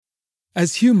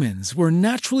As humans, we're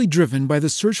naturally driven by the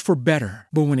search for better.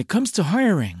 But when it comes to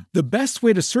hiring, the best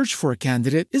way to search for a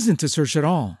candidate isn't to search at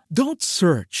all. Don't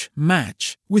search,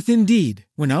 match with Indeed.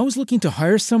 When I was looking to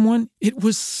hire someone, it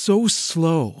was so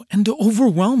slow and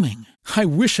overwhelming. I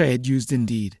wish I had used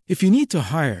Indeed. If you need to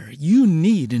hire, you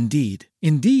need Indeed.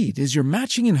 Indeed is your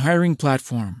matching and hiring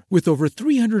platform with over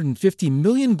 350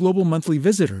 million global monthly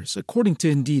visitors, according to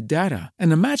Indeed data,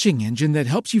 and a matching engine that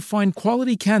helps you find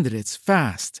quality candidates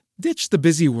fast. Ditch the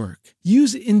busy work.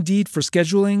 Use Indeed for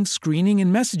scheduling, screening,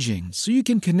 and messaging so you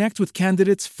can connect with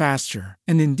candidates faster.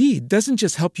 And Indeed doesn't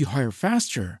just help you hire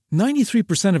faster.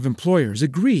 93% of employers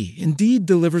agree Indeed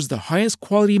delivers the highest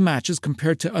quality matches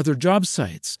compared to other job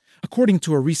sites, according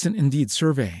to a recent Indeed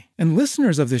survey. And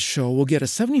listeners of this show will get a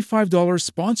 $75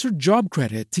 sponsored job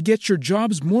credit to get your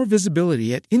jobs more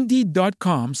visibility at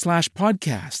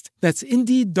Indeed.com/podcast. That's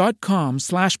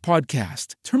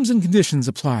Indeed.com/podcast. Terms and conditions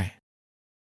apply.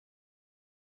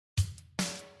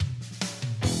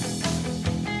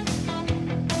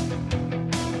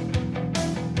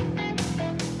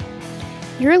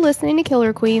 You're listening to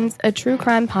Killer Queens, a true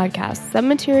crime podcast. Some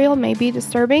material may be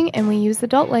disturbing and we use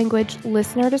adult language.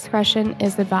 Listener discretion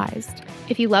is advised.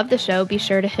 If you love the show, be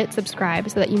sure to hit subscribe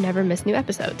so that you never miss new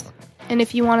episodes. And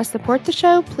if you want to support the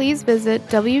show, please visit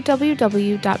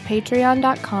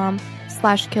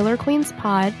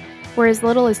www.patreon.com/killerqueenspod, where as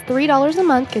little as $3 a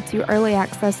month gets you early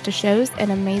access to shows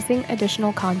and amazing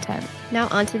additional content. Now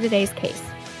on to today's case.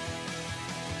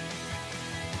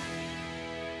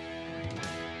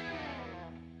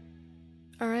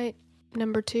 All right,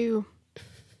 number 2.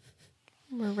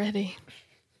 We're ready.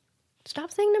 Stop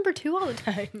saying number 2 all the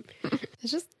time.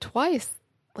 It's just twice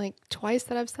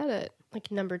that I've said it.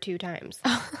 Like number 2 times.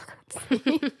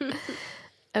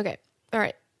 Okay, all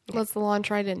right. Let's launch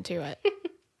right into it.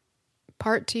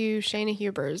 Part 2, Shayna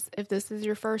Hubers. If this is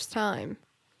your first time,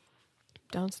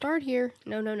 don't start here.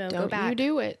 No. Don't Go back. You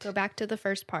do it. Go back to the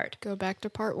first part. Go back to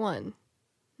part 1.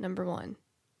 Number 1.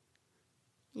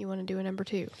 You want to do a number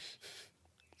 2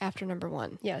 after number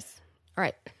 1? Yes. All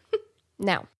right.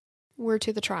 Now, we're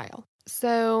to the trial.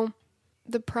 So,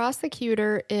 the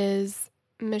prosecutor is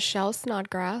Michelle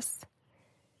Snodgrass.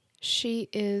 She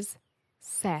is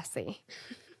sassy.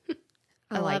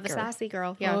 I love a sassy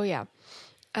girl. Yeah. Oh, yeah.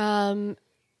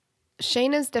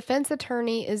 Shayna's defense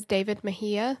attorney is David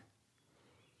Mejia.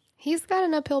 He's got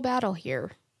an uphill battle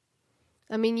here.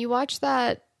 I mean, you watch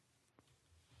that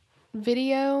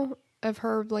video of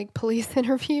her, police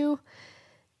interview,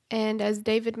 and as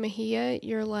David Mejia,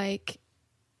 you're like,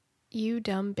 you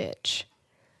dumb bitch.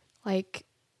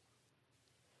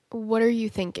 What are you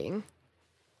thinking?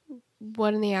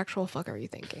 What in the actual fuck are you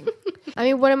thinking? I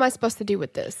mean, what am I supposed to do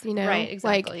with this? You know? Right,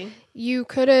 exactly. You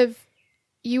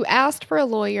asked for a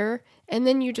lawyer, and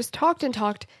then you just talked.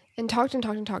 Shut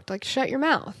your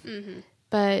mouth. Mm-hmm.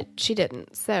 But she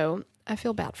didn't. So I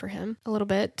feel bad for him a little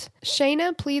bit.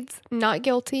 Shayna pleads not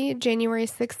guilty January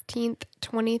 16th,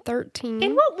 2013.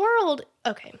 In what world?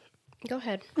 Okay, go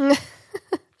ahead.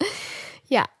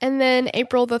 Yeah. And then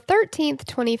April the 13th,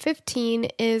 2015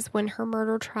 is when her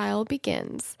murder trial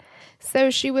begins.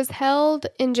 So she was held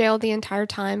in jail the entire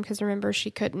time because remember, she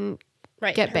couldn't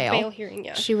get bail. Bail hearing,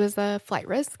 yeah. She was a flight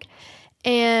risk.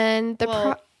 And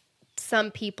some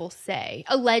people say,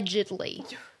 allegedly.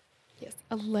 Yes,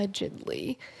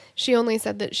 allegedly. She only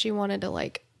said that she wanted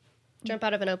to jump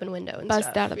out of an open window and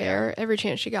bust stuff. out of there every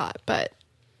chance she got, but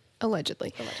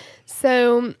allegedly.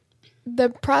 So the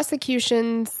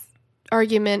prosecution's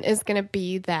argument is going to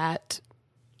be that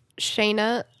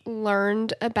Shayna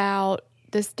learned about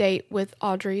this date with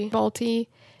Audrey Balti,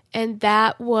 and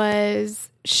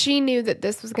she knew that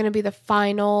this was going to be the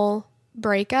final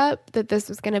breakup, that this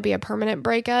was going to be a permanent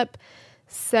breakup.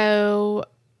 So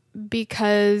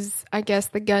because I guess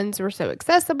the guns were so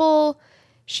accessible,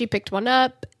 she picked one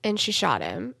up and she shot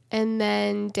him. And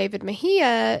then David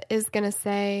Mejia is going to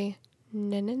say,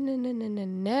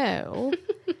 no.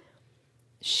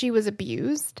 She was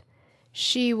abused.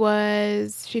 She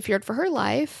feared for her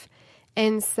life.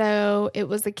 And so it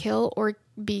was a kill or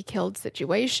be killed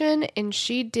situation. And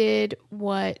she did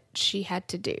what she had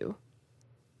to do.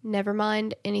 Never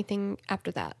mind anything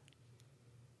after that.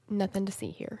 Nothing to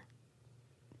see here.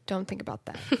 Don't think about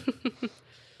that.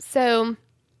 So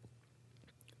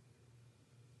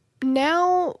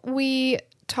now we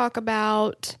talk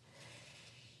about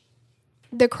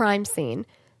the crime scene.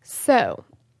 So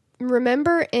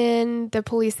remember in the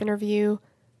police interview,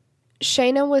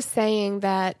 Shayna was saying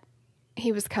that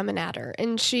he was coming at her,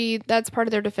 and that's part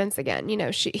of their defense again. You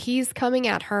know, he's coming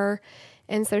at her,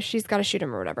 and so she's got to shoot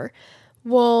him or whatever.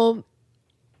 Well,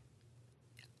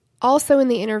 Also in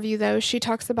the interview, though, she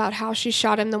talks about how she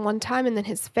shot him the one time and then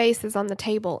his face is on the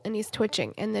table and he's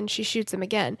twitching and then she shoots him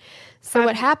again. So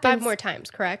what happens... 5 more times,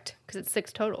 correct? Because it's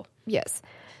 6 total. Yes.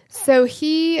 So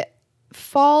he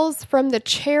falls from the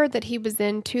chair that he was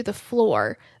in to the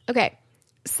floor. Okay.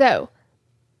 So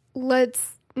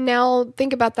let's now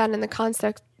think about that in the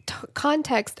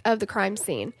context of the crime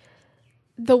scene.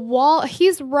 The wall,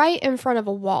 he's right in front of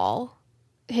a wall,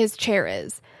 his chair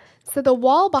is. So the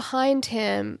wall behind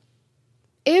him,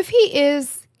 if he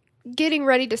is getting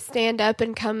ready to stand up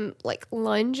and come like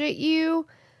lunge at you,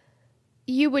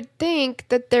 you would think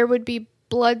that there would be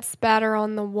blood spatter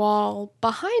on the wall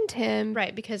behind him.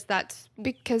 Right, because that's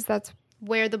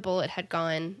where the bullet had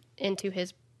gone into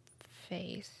his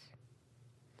face.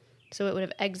 So it would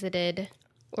have exited,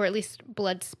 or at least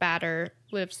blood spatter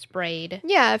would have sprayed.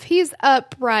 Yeah, if he's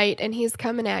upright and he's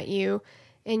coming at you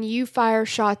and you fire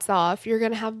shots off, you're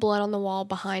going to have blood on the wall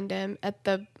behind him at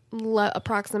the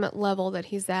approximate level that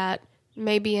he's at,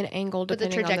 maybe an angle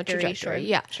depending on the trajectory. Sure.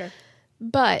 Yeah. Sure.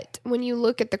 But when you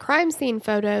look at the crime scene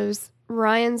photos,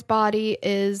 Ryan's body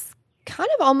is kind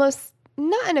of almost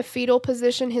not in a fetal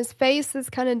position. His face is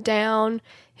kind of down.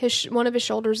 One of his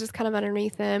shoulders is kind of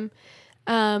underneath him.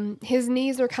 His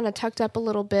knees are kind of tucked up a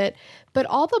little bit, but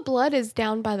all the blood is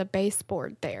down by the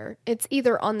baseboard there. It's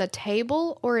either on the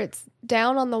table or it's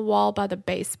down on the wall by the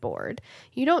baseboard.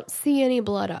 You don't see any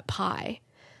blood up high.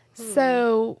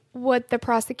 So what the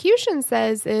prosecution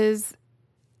says is,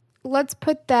 let's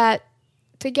put that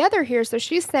together here. So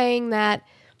she's saying that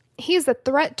he's a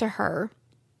threat to her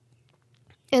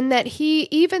and that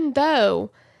even though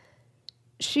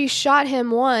she shot him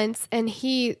once and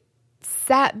he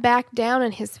sat back down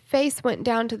and his face went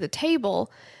down to the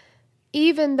table,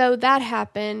 even though that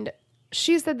happened,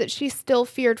 she said that she still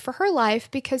feared for her life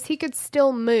because he could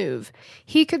still move.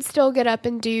 He could still get up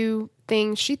and do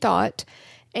things, she thought,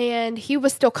 and he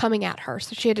was still coming at her,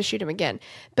 so she had to shoot him again.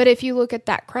 But if you look at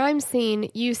that crime scene,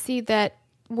 you see that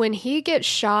when he gets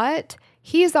shot,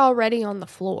 he's already on the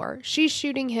floor. She's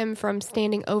shooting him from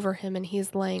standing over him and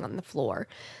he's laying on the floor.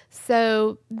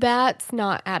 So that's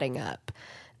not adding up.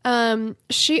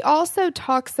 She also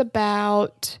talks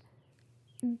about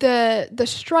the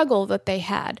struggle that they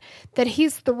had, that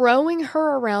he's throwing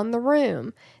her around the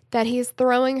room, that he's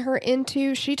throwing her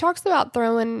into, she talks about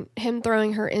him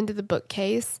throwing her into the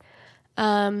bookcase,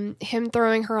 him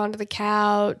throwing her onto the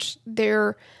couch.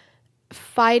 They're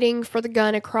fighting for the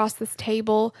gun across this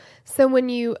table. So when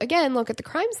you, again, look at the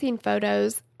crime scene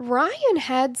photos, Ryan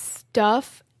had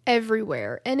stuff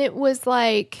everywhere. And it was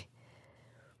like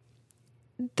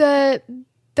the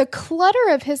clutter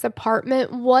of his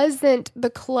apartment wasn't the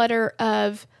clutter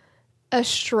of a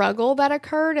struggle that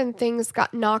occurred and things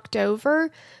got knocked over.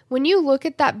 When you look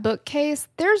at that bookcase,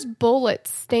 there's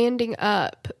bullets standing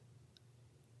up.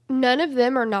 None of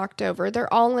them are knocked over.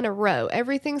 They're all in a row.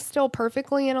 Everything's still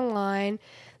perfectly in a line.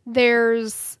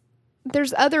 There's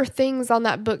other things on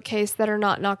that bookcase that are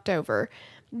not knocked over.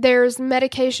 There's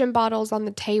medication bottles on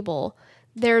the table.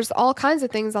 There's all kinds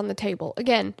of things on the table.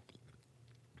 Again,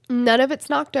 none of it's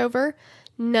knocked over.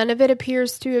 None of it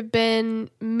appears to have been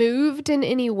moved in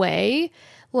any way.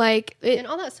 And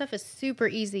all that stuff is super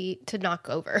easy to knock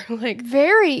over.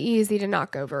 Very easy to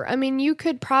knock over. I mean, you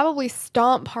could probably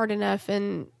stomp hard enough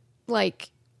and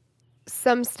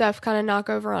some stuff kind of knock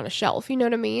over on a shelf. You know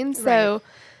what I mean? Right. So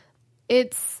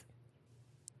it's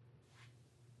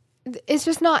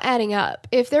just not adding up.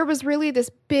 If there was really this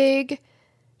big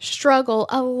struggle,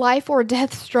 a life or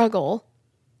death struggle,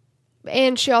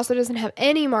 and she also doesn't have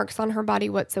any marks on her body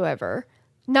whatsoever,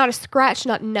 not a scratch,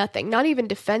 not nothing, not even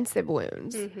defensive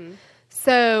wounds. Mm-hmm.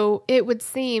 So it would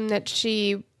seem that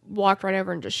she walked right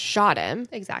over and just shot him.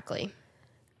 Exactly.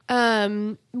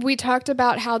 We talked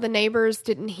about how the neighbors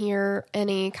didn't hear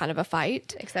any kind of a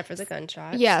fight. Except for the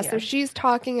gunshots. Yeah, so she's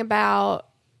talking about,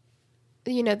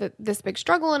 this big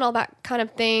struggle and all that kind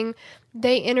of thing.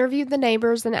 They interviewed the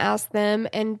neighbors and asked them,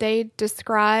 and they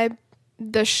describe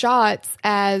the shots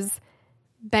as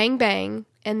bang, bang,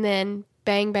 and then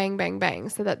bang, bang, bang, bang.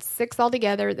 So that's 6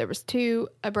 altogether. There was 2,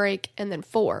 a break, and then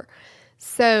 4.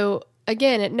 So,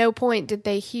 again, at no point did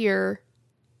they hear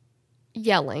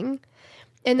yelling.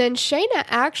 And then Shayna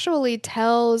actually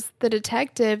tells the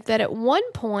detective that at one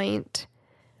point,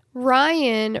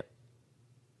 Ryan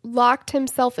locked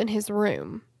himself in his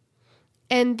room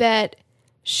and that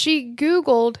she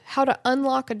Googled how to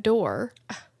unlock a door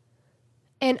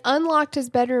and unlocked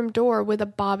his bedroom door with a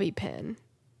bobby pin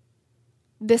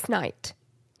this night.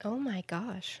 Oh my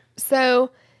gosh.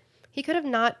 So he could have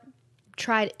not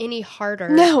tried any harder.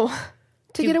 No,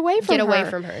 to get away from her. Get away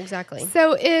from her, exactly.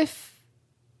 So if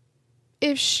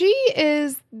she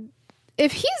is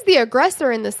if he's the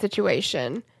aggressor in this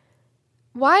situation,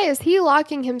 why is he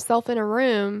locking himself in a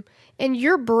room and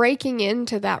you're breaking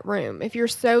into that room if you're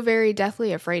so very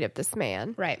deathly afraid of this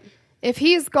man? Right. If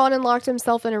he's gone and locked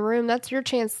himself in a room, that's your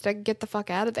chance to get the fuck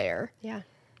out of there. Yeah.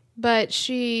 But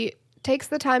she takes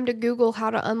the time to Google how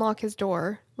to unlock his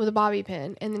door with a bobby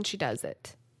pin, and then she does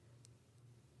it.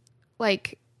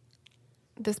 Like,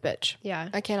 this bitch. Yeah.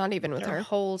 I cannot even with There are her.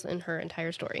 holes in her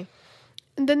entire story.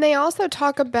 And then they also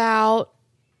talk about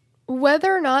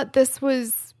whether or not this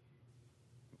was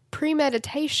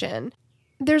premeditation.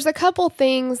 There's a couple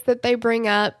things that they bring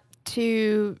up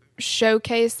to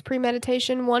showcase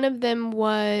premeditation. One of them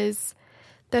was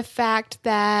the fact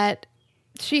that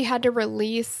she had to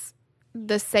release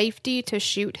the safety to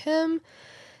shoot him.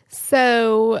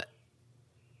 So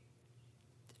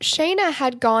Shayna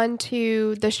had gone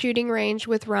to the shooting range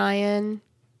with Ryan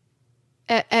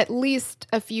at least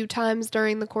a few times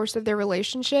during the course of their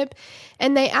relationship.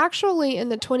 And they actually, in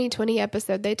the 2020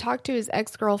 episode, they talked to his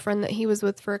ex-girlfriend that he was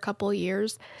with for a couple of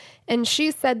years. And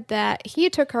she said that he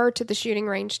took her to the shooting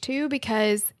range too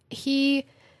because he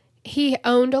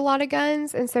owned a lot of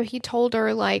guns. And so he told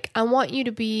her, like, I want you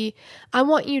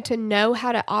to know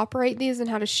how to operate these and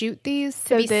how to shoot these.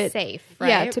 To be safe, right?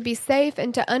 Yeah, to be safe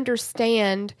and to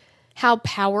understand how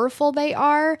powerful they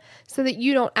are so that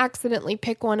you don't accidentally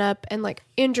pick one up and like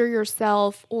injure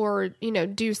yourself or,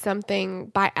 do something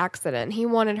by accident. He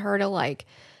wanted her to like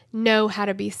know how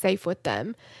to be safe with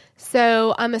them.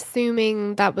 So I'm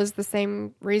assuming that was the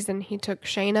same reason he took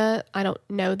Shayna. I don't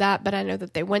know that, but I know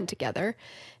that they went together.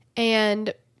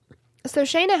 And so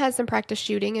Shayna had some practice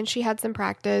shooting and she had some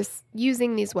practice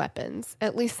using these weapons,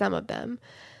 at least some of them.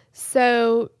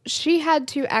 So she had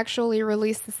to actually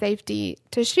release the safety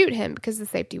to shoot him because the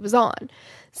safety was on.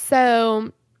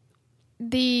 So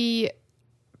the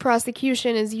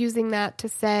prosecution is using that to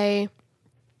say,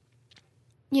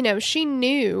 she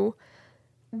knew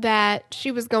that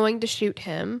she was going to shoot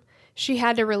him. She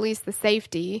had to release the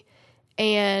safety,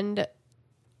 and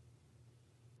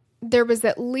there was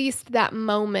at least that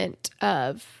moment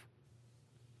of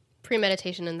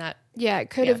premeditation in that. Yeah, it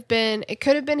could have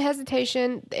been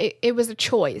hesitation. It was a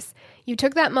choice. You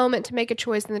took that moment to make a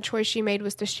choice, and the choice she made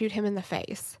was to shoot him in the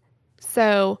face.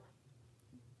 So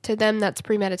to them, that's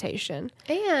premeditation.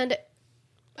 And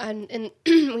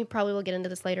we probably will get into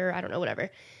this later. I don't know, whatever.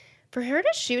 For her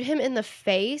to shoot him in the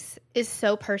face is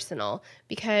so personal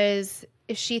because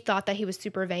if she thought that he was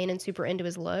super vain and super into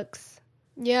his looks,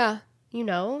 yeah,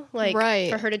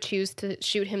 right. For her to choose to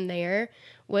shoot him there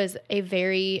was a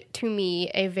very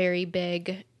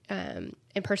big and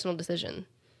personal decision.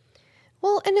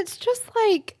 Well, and it's just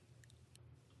like,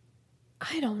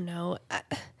 I don't know.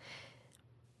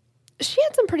 She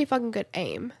had some pretty fucking good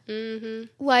aim.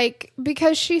 Mm-hmm. Like,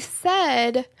 because she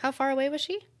said... How far away was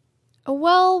she?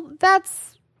 Well,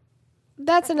 that's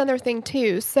another thing,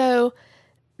 too. So,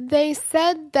 they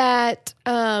said that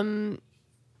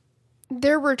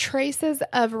there were traces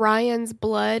of Ryan's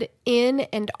blood in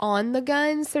and on the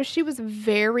gun. So, she was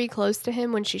very close to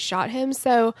him when she shot him.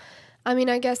 So, I mean,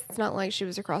 I guess it's not like she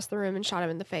was across the room and shot him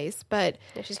in the face, but...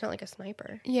 Yeah, she's not like a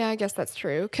sniper. Yeah, I guess that's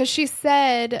true. Because she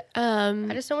said... I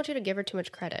just don't want you to give her too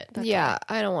much credit. Yeah,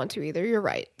 I don't want to either. You're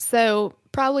right. So,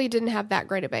 probably didn't have that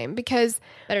great of aim. Because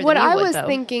Better what than you I would, was though.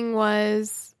 thinking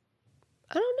was...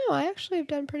 I don't know. I actually have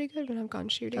done pretty good when I've gone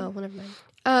shooting. Oh, well, never mind.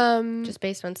 Just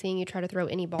based on seeing you try to throw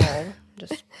any ball.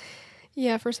 Just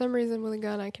Yeah, for some reason with a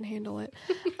gun, I can handle it.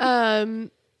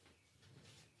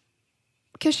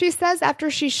 Because she says after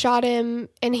she shot him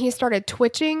and he started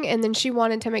twitching and then she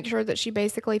wanted to make sure that she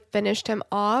basically finished him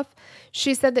off,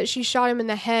 she said that she shot him in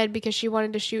the head because she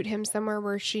wanted to shoot him somewhere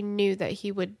where she knew that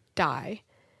he would die,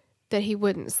 that he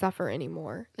wouldn't suffer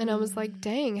anymore. And I was like,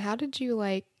 dang, how did you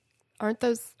aren't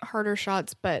those harder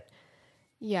shots? But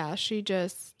yeah, she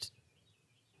was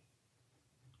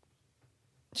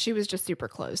just super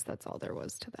close. That's all there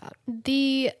was to that.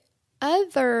 The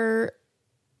other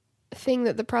thing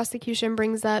that the prosecution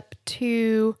brings up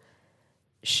to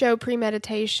show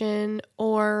premeditation,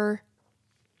 or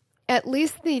at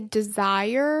least the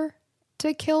desire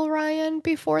to kill Ryan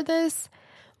before this,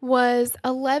 was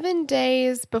 11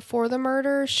 days before the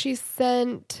murder, she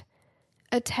sent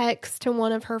a text to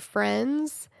one of her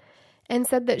friends and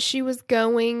said that she was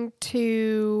going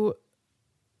to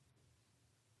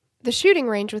the shooting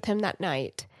range with him that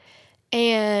night.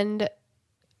 And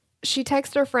she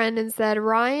texted her friend and said,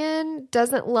 Ryan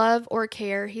doesn't love or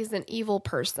care. He's an evil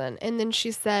person. And then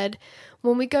she said,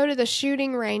 when we go to the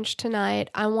shooting range tonight,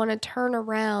 I want to turn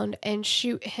around and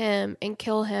shoot him and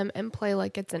kill him and play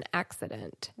like it's an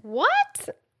accident. what?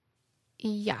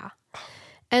 Yeah.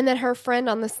 And then her friend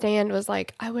on the stand was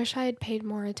like, I wish I had paid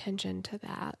more attention to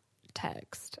that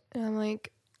text. And I'm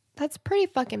like, that's pretty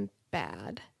fucking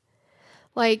bad.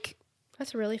 Like,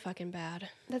 That's really fucking bad.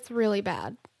 that's really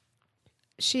bad.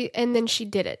 And then she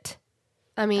did it.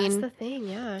 I mean, That's the thing,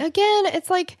 yeah. again,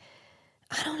 it's like,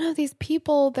 I don't know, these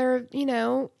people, they're,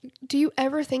 do you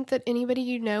ever think that anybody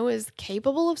you know is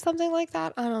capable of something like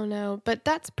that? I don't know. But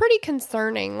that's pretty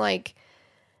concerning. Like,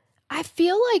 I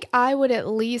feel like I would at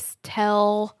least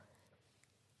tell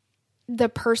the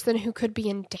person who could be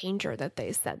in danger that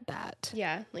they said that.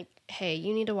 Yeah, like, hey,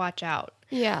 you need to watch out.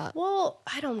 Yeah. Well,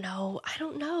 I don't know. I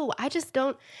don't know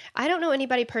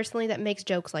anybody personally that makes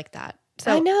jokes like that.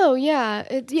 So I know,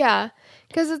 yeah.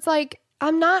 Because it's like,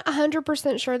 I'm not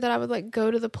 100% sure that I would like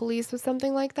go to the police with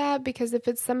something like that, because if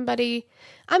it's somebody,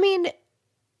 I mean,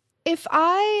 if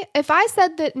I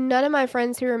said that none of my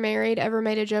friends who are married ever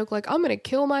made a joke like, I'm going to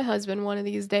kill my husband one of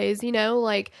these days,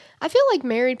 like, I feel like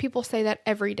married people say that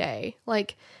every day.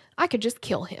 Like, I could just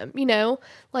kill him,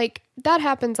 like, that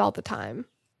happens all the time.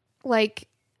 Like,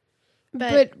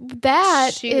 but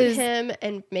that shoot is him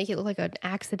and make it look like an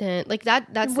accident. Like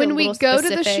that's when a we little go to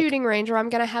the specific. shooting range where I'm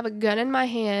going to have a gun in my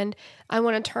hand, I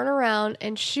want to turn around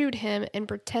and shoot him and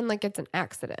pretend like it's an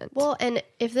accident. Well, and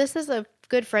if this is a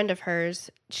good friend of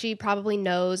hers, she probably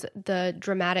knows the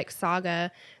dramatic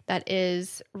saga that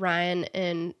is Ryan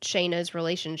and Shayna's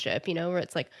relationship, where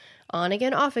it's like on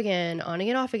again, off again, on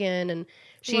again, off again. And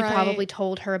she Right. probably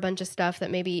told her a bunch of stuff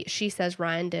that maybe she says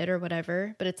Ryan did or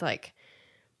whatever. But it's like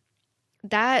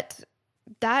that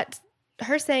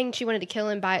her saying she wanted to kill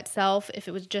him by itself, if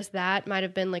it was just that, might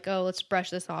have been like, oh, let's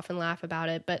brush this off and laugh about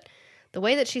it. But the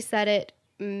way that she said it,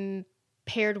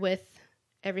 paired with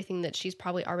everything that she's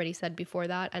probably already said before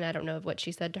that, and I don't know what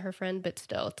she said to her friend, but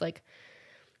still, it's like,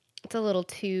 it's a little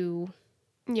too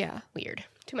weird.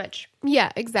 Too much.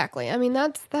 Yeah, exactly. I mean,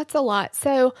 that's a lot.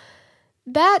 So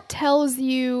that tells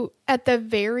you at the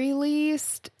very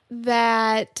least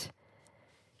that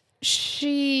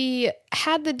she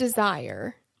had the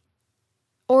desire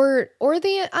or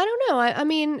the, I don't know. I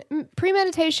mean,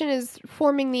 premeditation is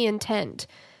forming the intent.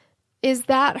 Is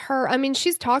that her? I mean,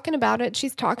 she's talking about it.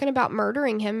 She's talking about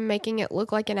murdering him, making it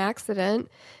look like an accident.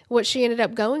 What she ended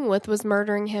up going with was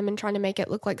murdering him and trying to make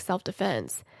it look like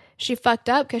self-defense. She fucked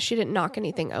up because she didn't knock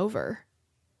anything over.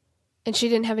 And she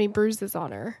didn't have any bruises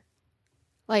on her.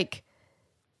 Like,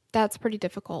 that's pretty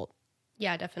difficult.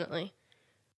 Yeah, definitely.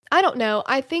 I don't know.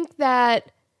 I think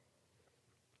that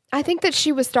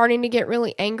she was starting to get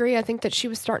really angry. I think that she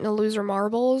was starting to lose her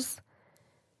marbles.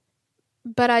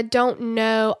 But I don't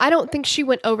know. I don't think she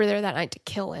went over there that night to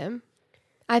kill him.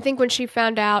 I think when she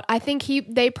found out, I think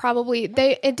it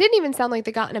didn't even sound like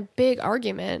they got in a big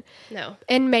argument. No.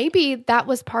 And maybe that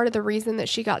was part of the reason that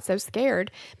she got so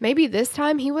scared. Maybe this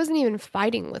time he wasn't even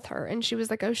fighting with her. And she was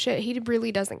like, oh shit, he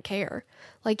really doesn't care.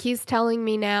 Like, he's telling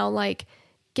me now, like,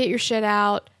 get your shit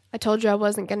out. I told you I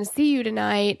wasn't going to see you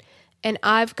tonight. And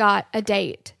I've got a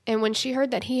date. And when she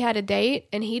heard that he had a date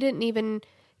and he didn't even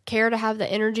care to have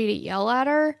the energy to yell at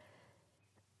her,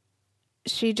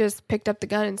 she just picked up the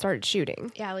gun and started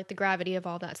shooting. Yeah, like the gravity of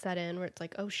all that set in where it's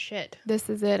like, oh shit. This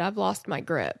is it. I've lost my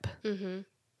grip. Mm-hmm.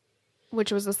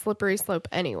 Which was a slippery slope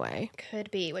anyway. Could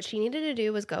be. What she needed to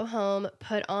do was go home,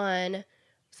 put on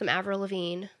some Avril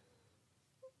Lavigne.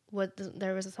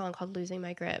 There was a song called Losing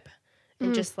My Grip.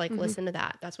 And just like listen to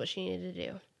that. That's what she needed to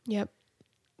do. Yep.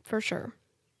 For sure.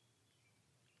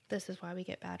 This is why we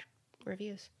get bad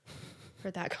reviews for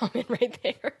that comment right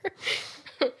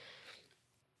there.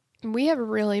 We have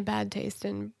really bad taste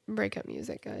in breakup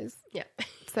music, guys. Yeah.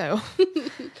 So,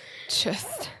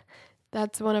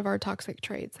 that's one of our toxic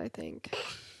traits, I think.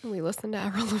 We listen to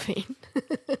Avril Lavigne.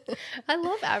 I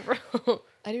love Avril.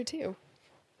 I do too.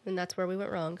 And that's where we went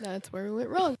wrong. That's where we went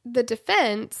wrong. The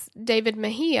defense, David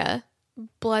Mejia,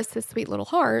 bless his sweet little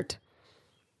heart,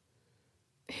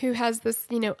 who has this,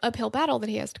 uphill battle that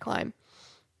he has to climb.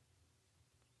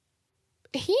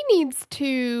 He needs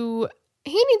to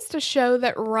show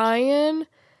that Ryan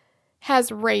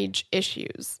has rage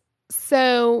issues.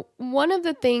 So one of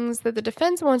the things that the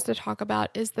defense wants to talk about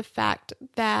is the fact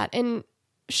that, and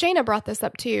Shayna brought this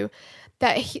up too,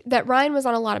 that Ryan was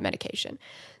on a lot of medication.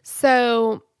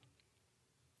 So,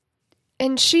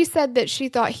 and she said that she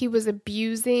thought he was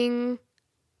abusing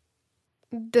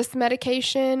this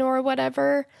medication or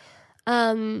whatever.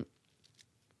 And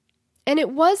it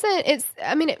wasn't,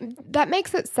 that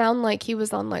makes it sound like he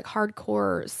was on like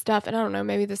hardcore stuff. And I don't know,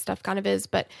 maybe this stuff kind of is,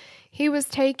 but he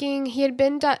had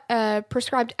been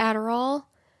prescribed Adderall,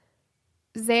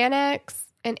 Xanax,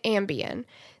 and Ambien.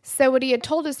 So what he had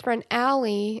told his friend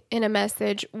Allie in a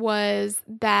message was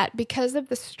that because of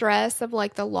the stress of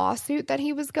like the lawsuit that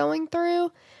he was going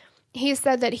through, he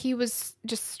said that he was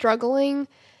just struggling.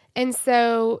 And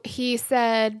so he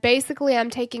said, basically, I'm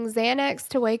taking Xanax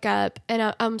to wake up.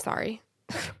 And I'm sorry.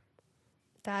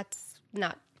 That's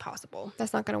not possible.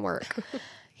 That's not going to work.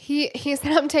 He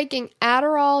said, I'm taking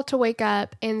Adderall to wake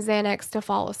up and Xanax to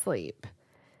fall asleep.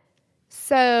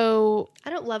 So I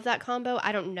don't love that combo.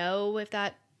 I don't know if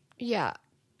that yeah,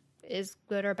 is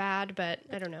good or bad, but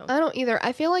I don't know. I don't either.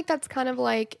 I feel like that's kind of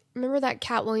like, remember that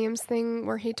Cat Williams thing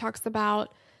where he talks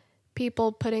about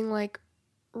people putting like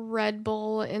Red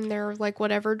Bull in their like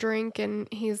whatever drink, and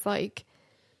he's like,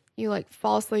 you like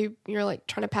fall asleep, you're like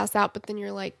trying to pass out, but then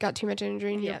you're like got too much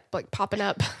energy and you're like popping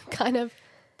up kind of.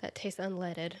 That tastes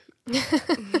unleaded.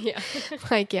 Yeah.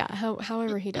 Like, yeah,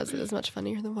 however he does it is much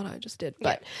funnier than what I just did.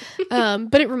 But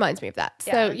but it reminds me of that.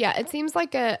 So, yeah, it seems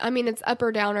like it's up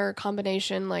or downer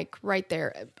combination, like, right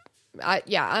there. I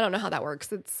don't know how that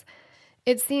works.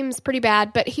 It seems pretty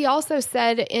bad. But he also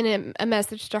said in a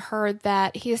message to her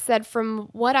that he said, from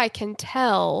what I can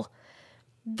tell,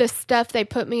 the stuff they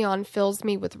put me on fills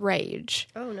me with rage.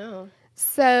 Oh, no.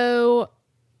 So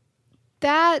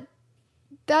that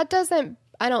doesn't,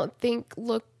 I don't think,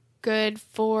 look good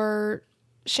for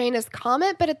Shayna's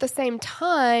comment, but at the same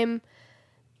time,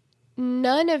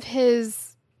 none of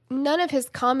his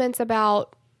comments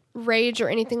about rage or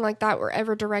anything like that were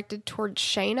ever directed towards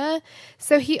Shayna.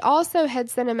 So he also had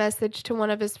sent a message to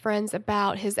one of his friends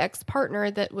about his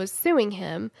ex-partner that was suing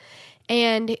him.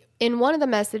 And in one of the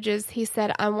messages, he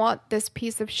said, I want this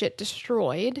piece of shit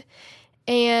destroyed.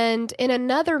 And in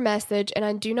another message, and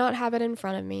I do not have it in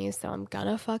front of me, so I'm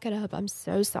gonna fuck it up. I'm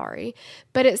so sorry.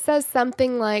 But it says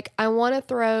something like, I want to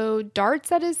throw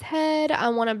darts at his head. I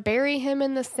want to bury him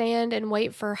in the sand and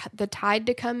wait for the tide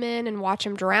to come in and watch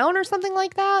him drown or something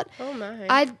like that. Oh,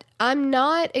 my. I'm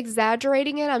not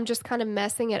exaggerating it. I'm just kind of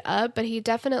messing it up. But he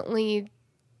definitely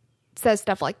says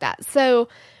stuff like that. So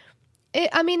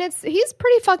he's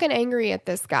pretty fucking angry at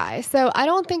this guy. So I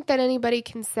don't think that anybody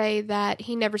can say that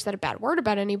he never said a bad word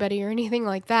about anybody or anything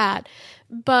like that.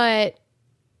 But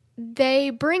they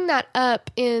bring that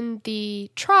up in the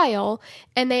trial,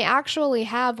 and they actually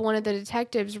have one of the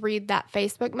detectives read that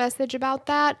Facebook message about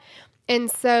that. And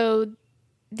so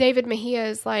David Mejia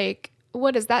is like,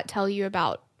 what does that tell you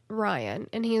about Ryan?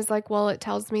 And he's like, well, it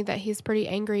tells me that he's pretty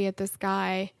angry at this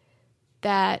guy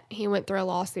that he went through a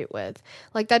lawsuit with.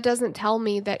 Like, that doesn't tell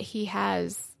me that he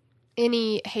has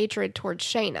any hatred towards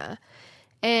Shayna.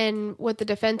 And what the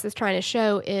defense is trying to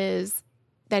show is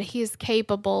that he is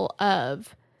capable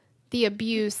of the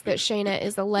abuse that Shayna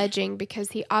is alleging,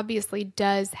 because he obviously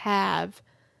does have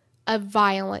a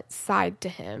violent side to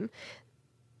him.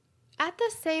 At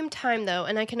the same time, though,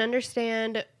 and I can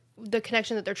understand the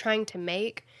connection that they're trying to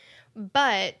make,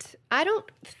 but I don't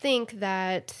think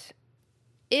that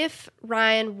if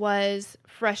Ryan was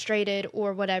frustrated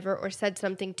or whatever, or said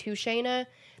something to Shayna,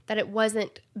 that it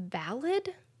wasn't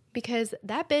valid, because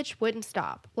that bitch wouldn't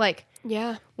stop. Like,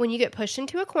 yeah, when you get pushed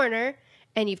into a corner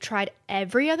and you've tried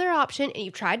every other option and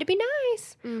you've tried to be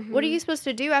nice, what are you supposed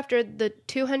to do after the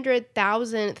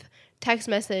 200,000th text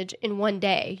message in one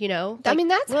day, you know? Like, I mean,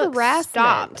 that's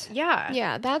harassment. Stop. Yeah.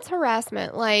 Yeah, that's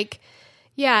harassment. Like,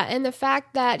 yeah, and the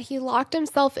fact that he locked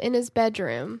himself in his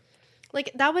bedroom.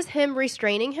 Like, that was him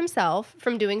restraining himself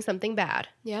from doing something bad.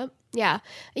 Yep. Yeah.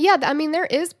 Yeah. I mean, there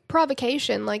is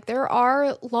provocation. Like, there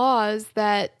are laws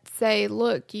that say,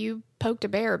 look, you poked a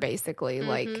bear, basically.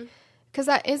 Like, because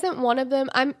that isn't one of them.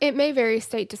 It may vary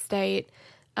state to state.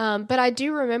 But I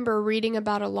do remember reading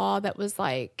about a law that was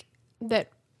like,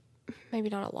 that, maybe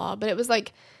not a law, but it was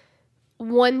like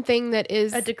one thing that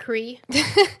is a decree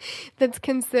that's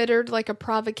considered like a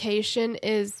provocation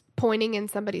is pointing in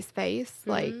somebody's face.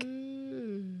 Like,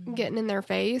 getting in their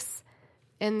face,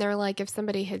 and they're like, if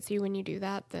somebody hits you when you do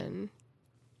that, then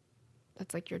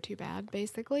that's like, you're too bad,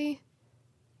 basically.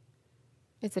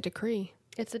 It's a decree.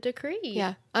 It's a decree.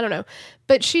 Yeah, I don't know,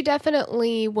 but she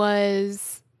definitely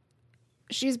was,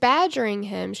 she's badgering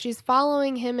him, she's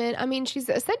following him in. I mean, she's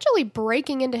essentially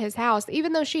breaking into his house,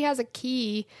 even though she has a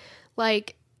key.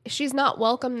 Like, she's not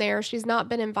welcome there, she's not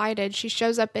been invited, she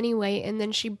shows up anyway, and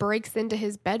then she breaks into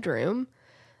his bedroom.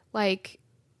 Like,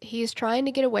 he's trying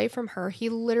to get away from her. He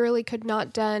literally could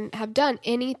not have done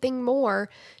anything more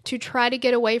to try to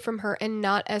get away from her and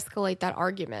not escalate that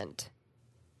argument.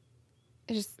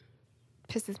 It just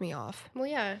pisses me off. Well,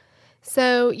 yeah.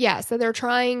 So they're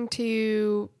trying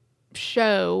to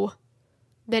show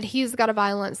that he's got a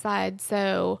violent side,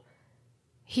 so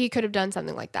he could have done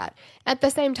something like that. At the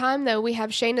same time, though, we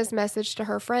have Shayna's message to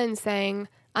her friend saying,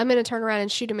 I'm going to turn around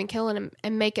and shoot him and kill him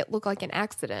and make it look like an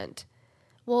accident.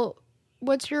 Well,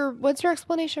 what's your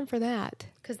explanation for that?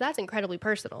 Because that's incredibly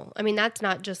personal. I mean, that's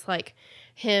not just like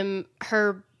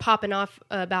her popping off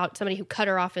about somebody who cut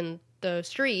her off in the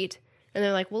street. And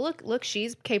they're like, well, look,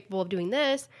 she's capable of doing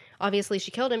this. Obviously,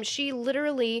 she killed him. She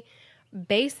literally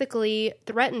basically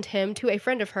threatened him to a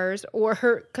friend of hers, or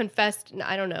her confessed.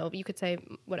 I don't know. You could say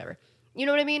whatever. You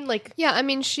know what I mean? Like, yeah, I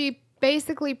mean, she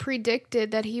basically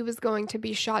predicted that he was going to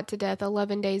be shot to death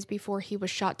 11 days before he was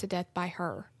shot to death by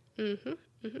her. mm-hmm,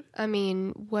 mm-hmm. I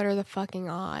mean, what are the fucking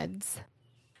odds?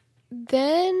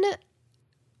 Then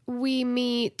we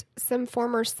meet some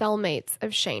former cellmates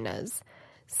of Shayna's.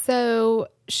 So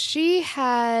she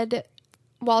had,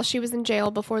 while she was in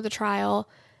jail before the trial,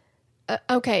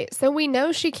 okay, so we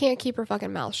know she can't keep her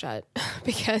fucking mouth shut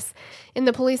because in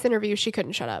the police interview, she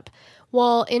couldn't shut up.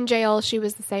 While in jail, she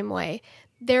was the same way.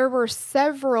 There were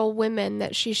several women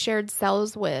that she shared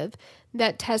cells with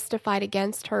that testified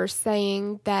against her,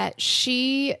 saying that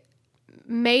she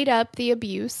made up the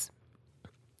abuse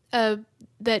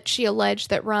that she alleged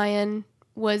that Ryan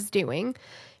was doing.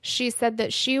 She said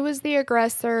that she was the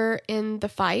aggressor in the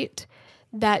fight,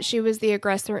 that she was the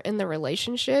aggressor in the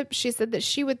relationship. She said that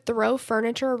she would throw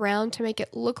furniture around to make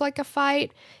it look like a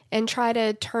fight and try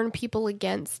to turn people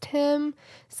against him.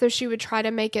 So she would try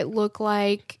to make it look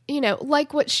like, you know,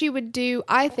 like what she would do,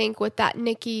 I think, with that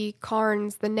Nikki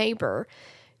Carnes, the neighbor.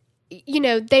 You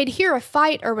know, they'd hear a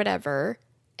fight or whatever.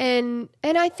 And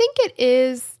I think it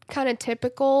is kind of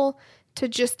typical to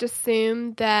just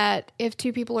assume that if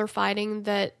two people are fighting,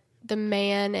 that the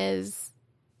man is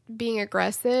being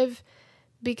aggressive.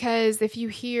 Because if you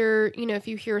hear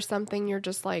something, you're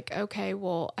just like, okay,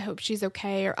 well, I hope she's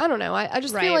okay. Or I don't know. I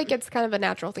just feel like it's kind of a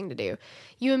natural thing to do.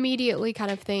 You immediately kind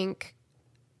of think,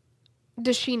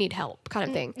 does she need help kind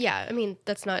of thing? Yeah. I mean,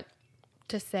 that's not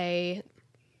to say,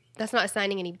 that's not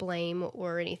assigning any blame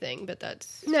or anything, but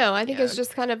that's... No, I think it's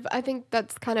just kind of, I think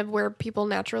that's kind of where people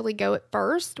naturally go at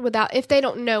first if they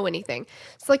don't know anything.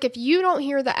 It's like if you don't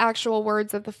hear the actual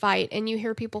words of the fight and you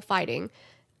hear people fighting,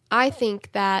 I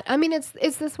think that, I mean, it's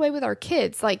this way with our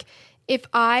kids. Like, if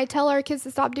I tell our kids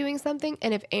to stop doing something,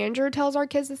 and if Andrew tells our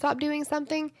kids to stop doing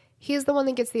something, he's the one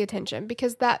that gets the attention,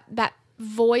 because that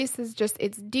voice is just,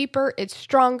 it's deeper, it's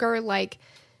stronger, like,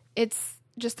 it's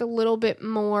just a little bit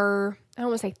more, I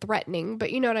don't want to say threatening,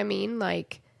 but you know what I mean?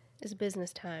 Like, it's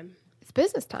business time. It's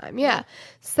business time, yeah.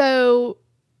 So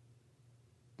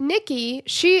Nikki,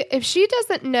 if she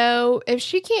doesn't know, if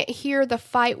she can't hear the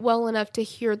fight well enough to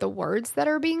hear the words that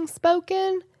are being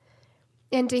spoken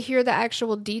and to hear the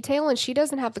actual detail, and she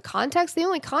doesn't have the context, the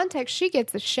only context she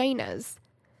gets is Shayna's.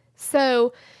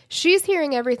 So she's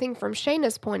hearing everything from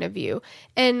Shayna's point of view.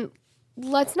 And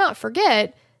let's not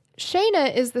forget,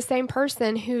 Shayna is the same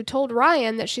person who told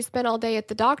Ryan that she spent all day at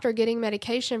the doctor getting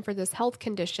medication for this health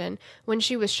condition when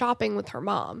she was shopping with her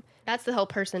mom. That's the hell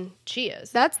person she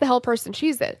is. Damn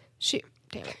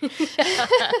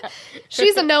it.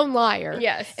 She's a known liar.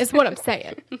 Yes. Is what I'm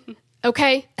saying.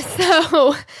 Okay?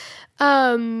 So,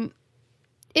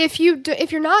 if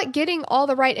you're not getting all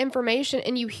the right information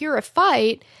and you hear a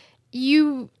fight,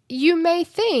 you may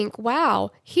think, wow,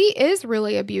 he is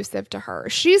really abusive to her.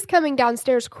 She's coming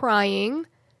downstairs crying,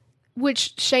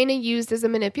 which Shayna used as a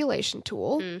manipulation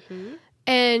tool. Mm-hmm.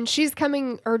 And she's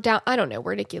coming, or down, I don't know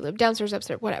where Nikki lived, downstairs,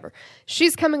 upstairs, whatever.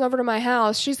 She's coming over to my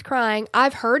house. She's crying.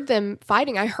 I've heard them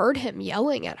fighting. I heard him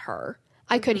yelling at her.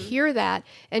 I could hear that.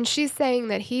 And she's saying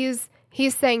that he's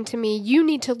saying to me, you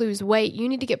need to lose weight. You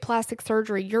need to get plastic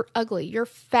surgery. You're ugly. You're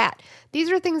fat.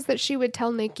 These are things that she would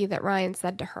tell Nikki that Ryan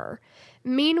said to her.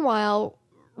 Meanwhile,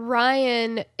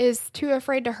 Ryan is too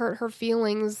afraid to hurt her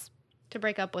feelings. To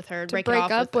break up with her. To break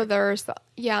up with her. So,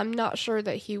 yeah, I'm not sure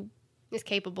that he is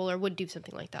capable or would do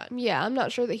something like that. Yeah, I'm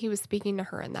not sure that he was speaking to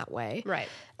her in that way. Right.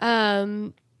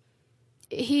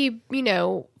 He,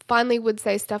 finally would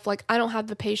say stuff like, I don't have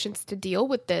the patience to deal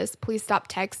with this. Please stop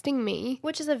texting me.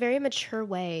 Which is a very mature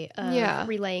way of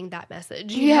relaying that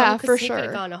message. Yeah, for sure. He could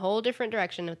have gone a whole different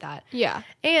direction with that. Yeah.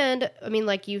 And, I mean,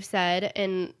 like you said,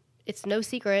 and it's no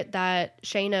secret that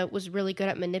Shayna was really good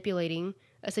at manipulating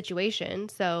a situation.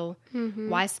 So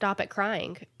why stop at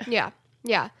crying? Yeah.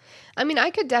 Yeah. I mean,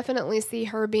 I could definitely see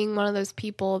her being one of those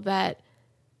people that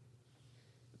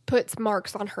puts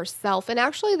marks on herself. And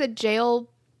actually the jail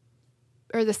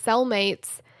or the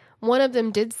cellmates, one of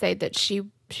them did say that she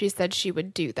said she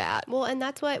would do that. Well, and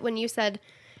that's what, when you said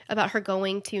about her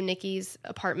going to Nikki's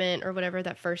apartment or whatever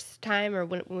that first time, or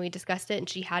when we discussed it and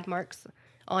she had marks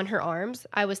on her arms,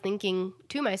 I was thinking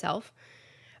to myself,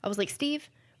 I was like, Steve,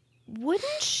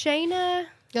 wouldn't Shayna...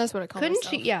 That's what I call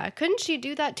myself. Couldn't she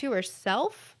do that to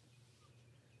herself?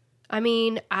 I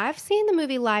mean, I've seen the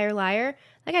movie Liar Liar.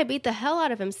 That guy beat the hell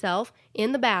out of himself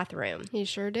in the bathroom. He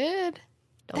sure did.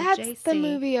 Don't That's JC. the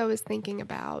movie I was thinking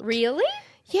about. Really?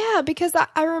 Yeah, because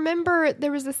I remember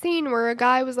there was a scene where a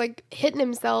guy was like hitting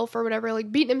himself or whatever,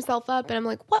 like beating himself up, and I'm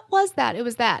like, what was that? It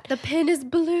was that. The pen is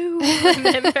blue.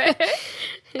 Remember?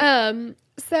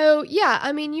 So yeah,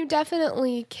 I mean, you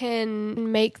definitely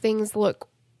can make things look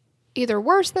either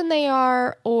worse than they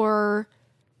are, or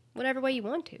Whatever way you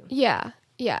want to. yeah,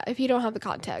 if you don't have the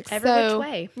context. Every which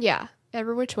way. Yeah,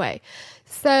 every which way.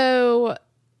 So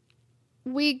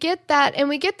we get that, and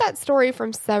we get that story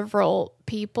from several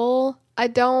people. I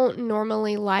don't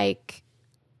normally like,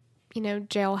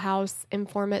 jailhouse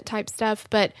informant type stuff,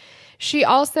 but she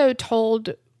also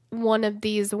told one of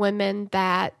these women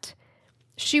that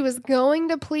she was going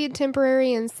to plead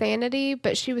temporary insanity,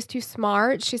 but she was too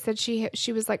smart. She said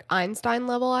she was like Einstein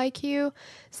level IQ,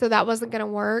 so that wasn't going to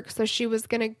work. So she was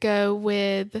going to go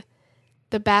with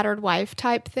the battered wife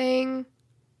type thing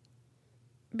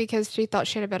because she thought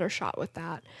she had a better shot with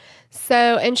that. So,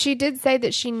 and she did say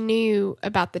that she knew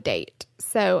about the date.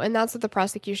 So, and that's what the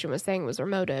prosecution was saying was her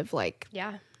motive. Like,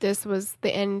 Yeah. this was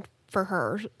the end for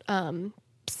her.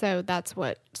 So that's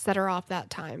what set her off that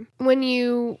time. When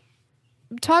you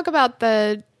talk about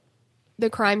the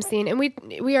crime scene, and we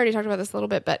already talked about this a little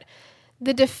bit, but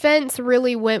the defense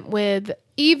really went with,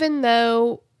 even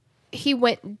though he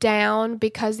went down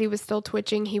because he was still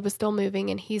twitching, he was still moving,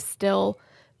 and he still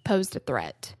posed a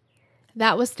threat.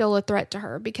 That was still a threat to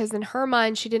her because in her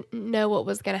mind, she didn't know what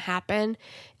was going to happen.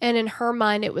 And in her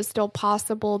mind, it was still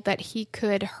possible that he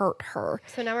could hurt her.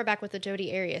 So now we're back with the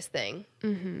Jodi Arias thing.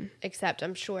 Mm-hmm. Except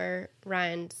I'm sure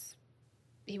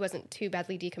he wasn't too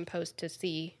badly decomposed to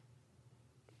see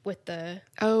with the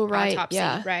autopsy,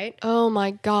 right? Oh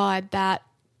my God, that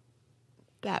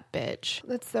bitch.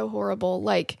 That's so horrible.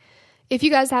 Like, if you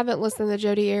guys haven't listened to the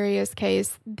Jodi Arias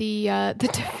case, the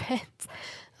defense,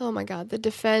 oh my God, the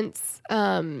defense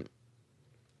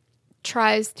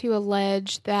tries to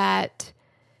allege that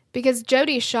because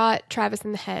Jodi shot Travis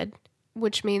in the head,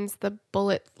 which means the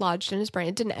bullet lodged in his brain.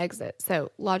 It didn't exit,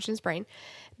 so lodged in his brain.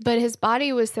 But his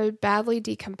body was so badly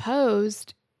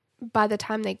decomposed by the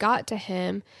time they got to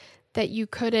him that you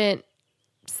couldn't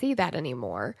see that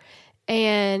anymore.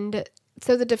 And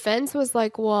so the defense was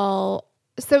like, well,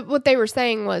 so what they were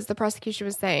saying was, the prosecution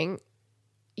was saying,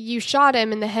 you shot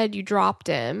him in the head, you dropped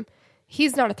him.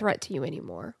 He's not a threat to you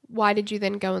anymore. Why did you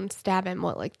then go and stab him,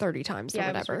 30 times or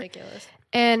whatever? It was ridiculous.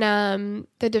 And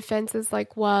the defense is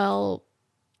like, well,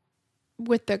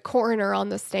 with the coroner on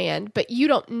the stand, but you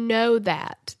don't know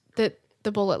that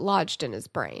the bullet lodged in his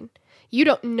brain. You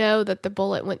don't know that the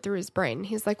bullet went through his brain.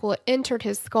 He's like, well, it entered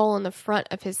his skull in the front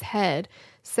of his head,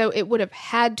 so it would have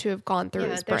had to have gone through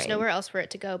his brain. There's nowhere else for it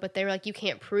to go, but they were like, you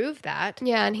can't prove that.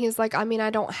 Yeah, and he's like, I mean,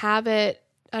 I don't have it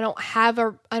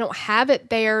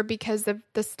there because of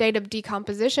the state of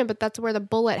decomposition, but that's where the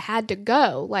bullet had to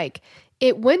go. Like,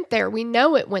 it went there. We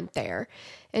know it went there.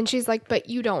 And she's like, but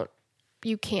you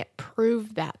can't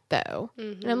prove that though.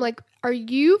 Mm-hmm. And I'm like, are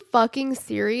you fucking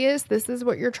serious? This is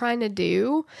what you're trying to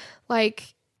do?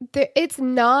 Like, there's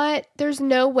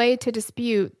no way to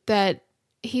dispute that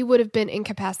he would have been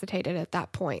incapacitated at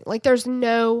that point. Like, there's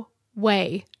no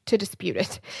way to dispute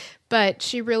it.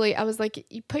 But I was like,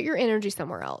 you put your energy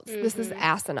somewhere else. Mm-hmm. This is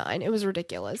asinine. It was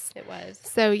ridiculous. It was.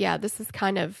 So yeah, this is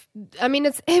kind of, I mean,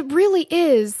 it really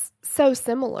is so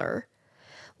similar.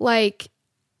 Like,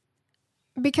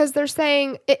 because they're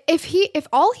saying if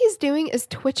all he's doing is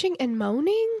twitching and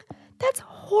moaning, that's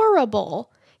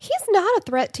horrible. He's not a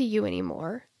threat to you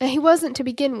anymore. And he wasn't to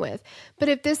begin with. But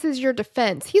if this is your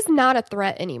defense, he's not a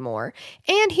threat anymore.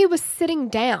 And he was sitting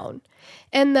down.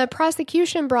 And the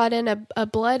prosecution brought in a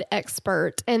blood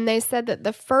expert, and they said that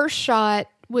the first shot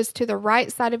was to the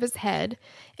right side of his head,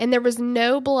 and there was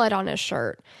no blood on his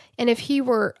shirt. And if he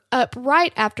were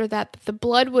upright after that, the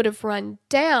blood would have run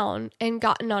down and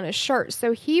gotten on his shirt.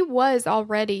 So he was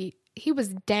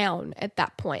down at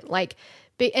that point. Like,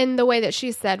 and the way that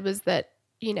she said was that,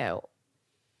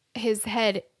 his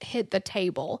head hit the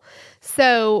table.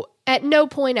 So at no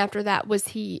point after that was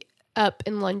he up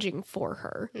and lunging for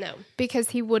her. No. Because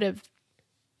he would have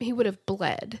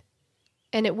bled.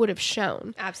 And it would have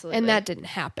shown. Absolutely. And that didn't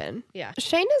happen. Yeah.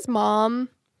 Shayna's mom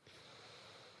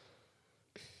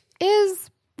is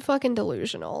fucking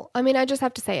delusional. I mean, I just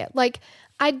have to say it. Like,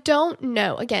 I don't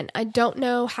know. Again, I don't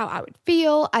know how I would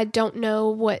feel. I don't know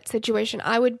what situation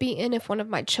I would be in if one of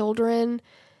my children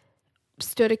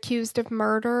stood accused of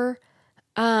murder.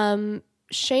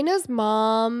 Shayna's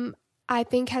mom, I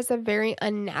think, has a very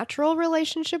unnatural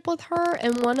relationship with her.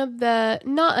 And one of the,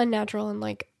 not unnatural in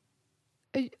like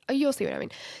You'll see what I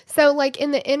mean. So, like,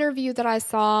 in the interview that I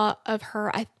saw of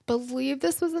her, I believe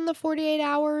this was in the 48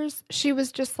 hours, she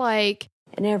was just like...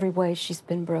 In every way, she's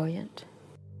been brilliant.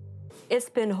 It's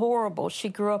been horrible. She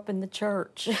grew up in the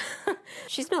church.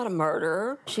 She's not a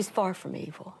murderer. She's far from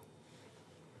evil.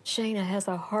 Shayna has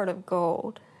a heart of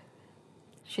gold.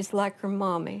 She's like her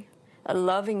mommy, a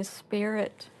loving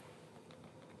spirit.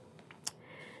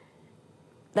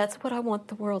 That's what I want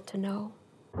the world to know.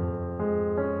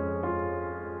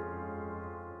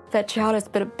 That child has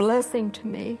been a blessing to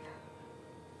me.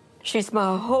 She's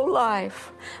my whole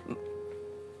life.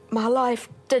 My life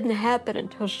didn't happen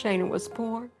until Shayna was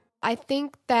born. I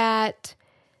think that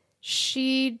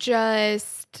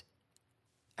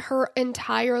her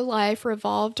entire life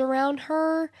revolved around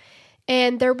her,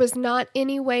 and there was not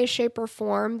any way, shape, or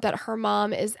form that her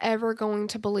mom is ever going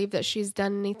to believe that she's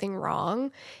done anything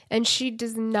wrong. And she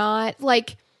does not,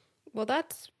 like... Well,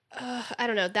 that's... I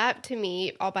don't know, that to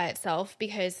me all by itself,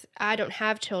 because I don't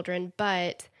have children,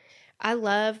 but I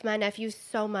love my nephews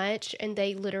so much, and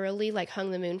they literally like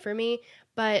hung the moon for me,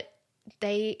 but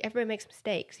everybody makes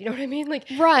mistakes. You know what I mean? Like,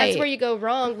 right. That's where you go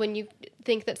wrong, when you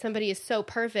think that somebody is so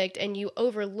perfect and you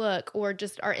overlook or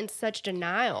just are in such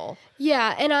denial.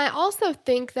 Yeah. And I also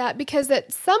think that because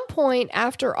at some point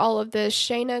after all of this,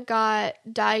 Shayna got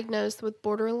diagnosed with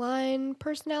borderline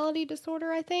personality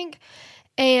disorder, I think.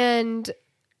 And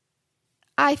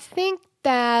I think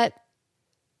that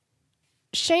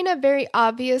Shayna very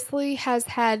obviously has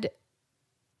had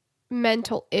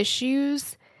mental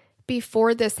issues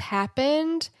before this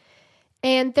happened,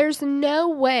 and there's no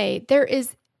way, there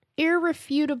is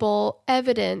irrefutable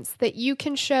evidence that you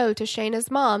can show to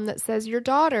Shayna's mom that says your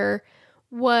daughter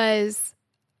was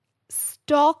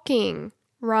stalking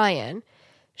Ryan.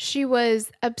 She was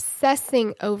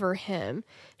obsessing over him.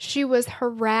 She was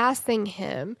harassing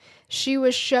him. She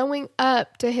was showing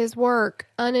up to his work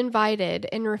uninvited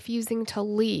and refusing to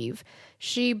leave.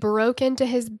 She broke into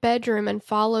his bedroom and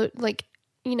followed,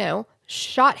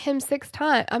 shot him 6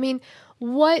 times. I mean,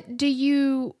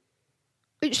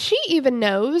 she even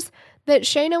knows that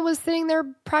Shayna was sitting there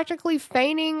practically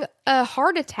feigning a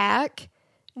heart attack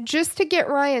just to get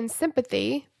Ryan's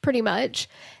sympathy, pretty much.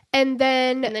 And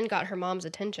then got her mom's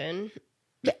attention.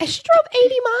 She drove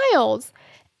 80 miles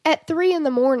at 3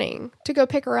 a.m. to go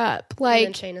pick her up. Like,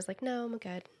 and then Shayna's like, no, I'm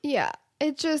good. Yeah.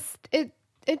 It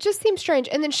just seems strange.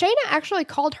 And then Shayna actually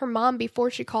called her mom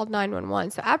before she called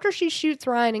 911. So after she shoots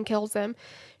Ryan and kills him,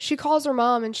 she calls her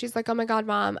mom and she's like, oh my God,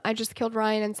 Mom, I just killed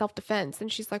Ryan in self-defense.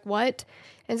 And she's like, what?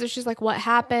 And so she's like, what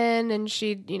happened? And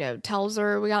she, tells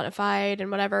her we got in a fight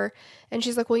and whatever. And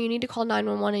she's like, well, you need to call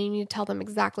 911 and you need to tell them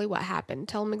exactly what happened.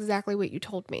 Tell them exactly what you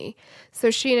told me.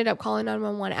 So she ended up calling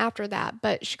 911 after that.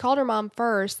 But she called her mom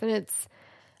first, and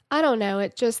I don't know.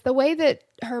 It just, the way that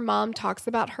her mom talks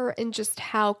about her and just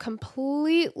how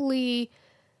completely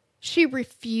she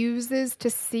refuses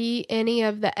to see any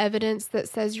of the evidence that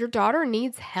says your daughter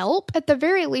needs help. At the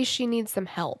very least, she needs some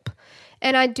help.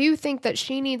 And I do think that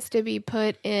she needs to be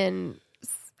put in,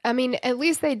 at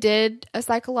least they did a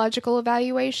psychological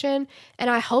evaluation, and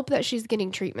I hope that she's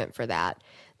getting treatment for that.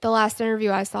 The last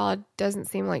interview I saw doesn't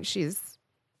seem like she's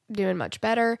doing much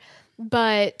better,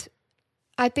 but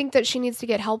I think that she needs to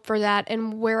get help for that.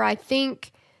 And where I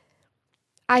think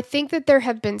that there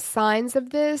have been signs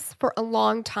of this for a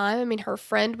long time. Her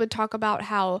friend would talk about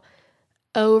how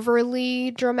overly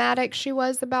dramatic she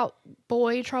was about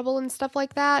boy trouble and stuff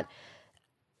like that.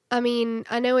 I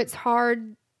know it's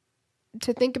hard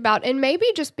to think about, and maybe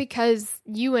just because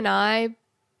you and I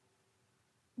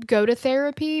go to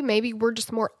therapy, maybe we're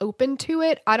just more open to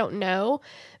it. I don't know.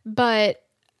 But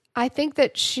I think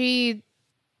that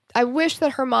I wish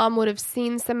that her mom would have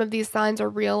seen some of these signs or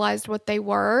realized what they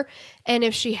were. And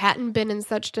if she hadn't been in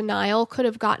such denial, could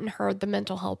have gotten her the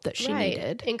mental help that she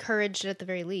needed. Encouraged at the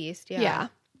very least. Yeah. Yeah.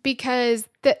 Because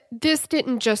this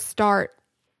didn't just start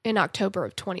in October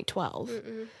of 2012.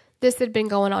 Mm-mm. This had been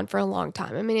going on for a long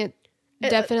time. It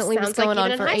definitely was going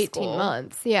on for 18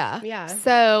 months. Yeah. Yeah.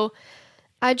 So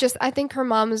I think her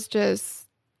mom is just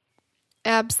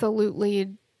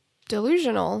absolutely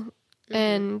delusional. Mm-hmm.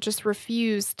 And just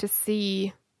refused to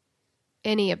see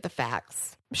any of the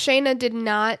facts. Shayna did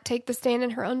not take the stand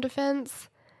in her own defense.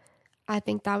 I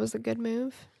think that was a good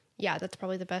move. Yeah, that's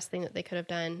probably the best thing that they could have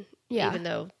done. Yeah. Even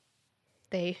though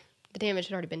the damage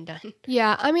had already been done.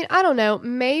 Yeah, I don't know.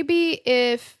 Maybe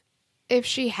if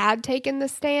she had taken the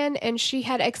stand and she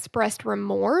had expressed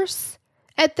remorse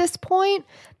at this point,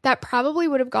 that probably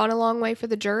would have gone a long way for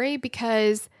the jury,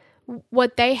 because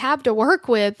what they have to work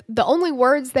with, the only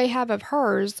words they have of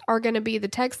hers are going to be the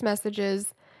text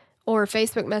messages or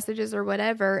Facebook messages or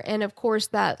whatever. And of course,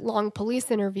 that long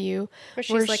police interview Where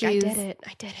she's like, I did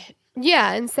it.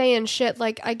 Yeah, and saying shit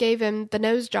like, I gave him the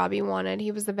nose job he wanted.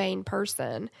 He was a vain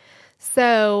person.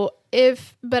 So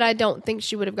but I don't think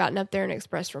she would have gotten up there and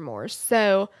expressed remorse.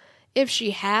 So if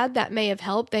she had, that may have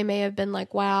helped. They may have been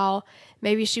like, wow,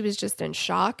 maybe she was just in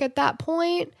shock at that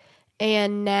point.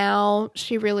 And now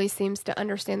she really seems to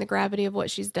understand the gravity of what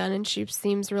she's done. And she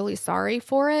seems really sorry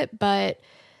for it. But,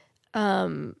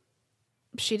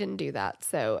 she didn't do that.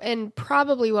 So, and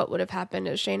probably what would have happened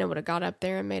is Shayna would have got up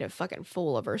there and made a fucking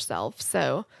fool of herself.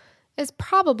 So it's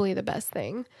probably the best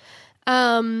thing.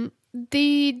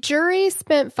 The jury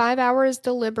spent 5 hours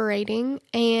deliberating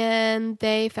and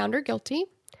they found her guilty.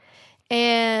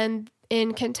 And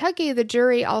in Kentucky, the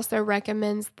jury also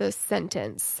recommends the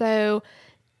sentence. So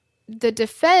the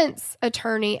defense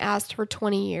attorney asked for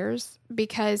 20 years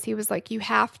because he was like, you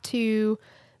have to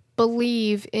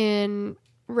believe in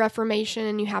reformation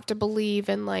and you have to believe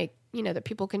in like, you know, that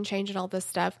people can change and all this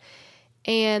stuff.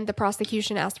 And the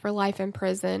prosecution asked for life in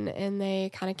prison and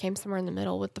they kind of came somewhere in the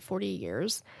middle with the 40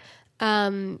 years. I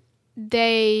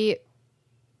think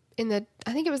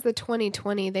it was the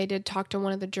 2020, they did talk to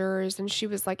one of the jurors and she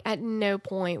was like, at no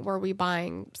point were we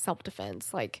buying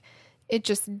self-defense. Like it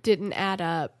just didn't add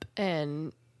up.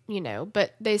 And, you know,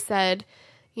 but they said,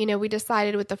 you know, we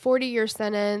decided with the 40-year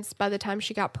sentence, by the time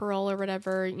she got parole or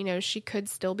whatever, you know, she could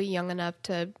still be young enough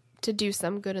to do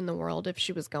some good in the world if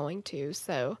she was going to.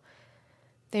 So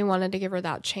they wanted to give her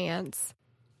that chance.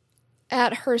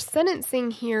 At her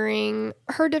sentencing hearing,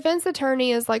 her defense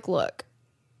attorney is like, look,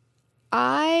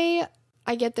 I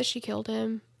get that she killed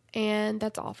him and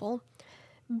that's awful,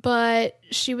 but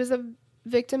she was a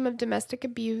victim of domestic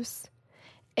abuse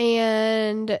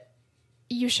and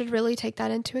you should really take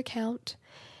that into account.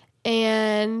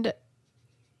 And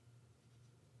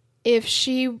if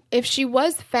she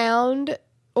was found,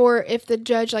 or if the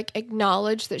judge like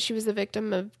acknowledged that she was a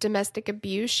victim of domestic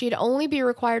abuse, she'd only be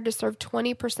required to serve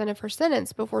 20% of her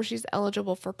sentence before she's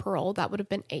eligible for parole. That would have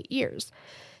been 8 years.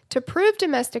 To prove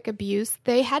domestic abuse,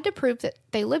 they had to prove that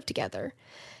they lived together.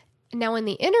 Now, in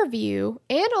the interview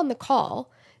and on the call,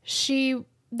 the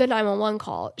 911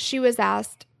 call, she was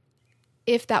asked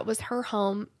if that was her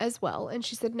home as well. And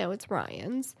she said, no, it's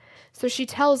Ryan's. So she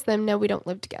tells them, no, we don't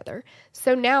live together.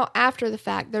 So now after the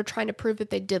fact, they're trying to prove that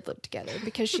they did live together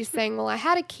because she's saying, well, I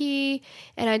had a key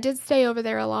and I did stay over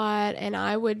there a lot and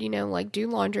I would, you know, like do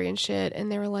laundry and shit.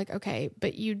 And they were like, okay,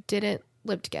 but you didn't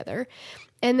live together.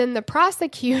 And then the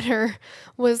prosecutor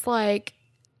was like,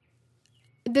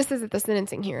 this is at the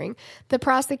sentencing hearing. The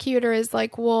prosecutor is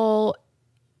like, well,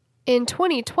 in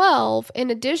 2012,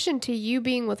 in addition to you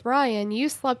being with Ryan, you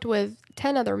slept with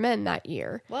 10 other men that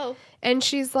year. Whoa. And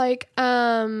she's like,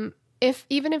 even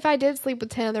if I did sleep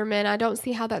with 10 other men, I don't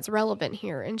see how that's relevant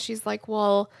here. And she's like,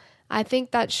 well, I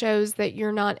think that shows that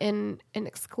you're not in an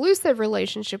exclusive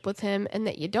relationship with him and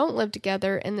that you don't live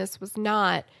together. And this was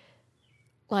not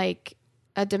like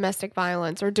a domestic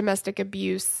violence or domestic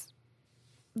abuse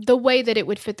the way that it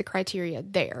would fit the criteria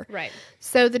there. Right.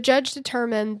 So the judge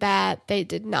determined that they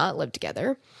did not live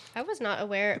together. I was not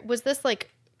aware. Was this like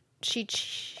she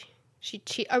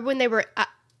or when they were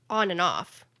on and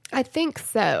off? I think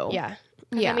so. Yeah.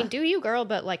 Yeah. I mean, do you, girl?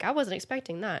 But like, I wasn't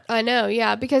expecting that. I know.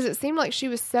 Yeah. Because it seemed like she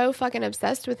was so fucking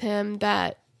obsessed with him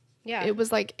that it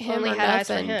was like him only or had nothing. eyes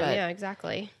for him. But Yeah,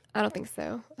 exactly. I don't think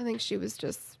so. I think she was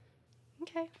just,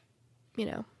 okay. You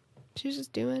know, she was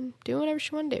just doing whatever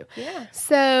she wanted to do. Yeah.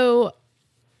 So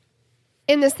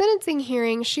in the sentencing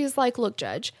hearing, she's like, look,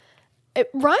 Judge,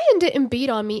 Ryan didn't beat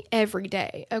on me every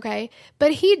day, okay?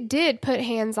 But he did put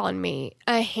hands on me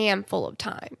a handful of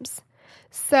times.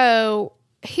 So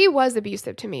he was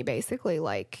abusive to me, basically.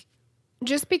 Like,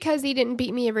 just because he didn't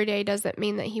beat me every day doesn't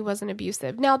mean that he wasn't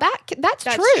abusive. Now, that's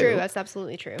true. That's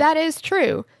absolutely true. That is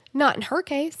true. Not in her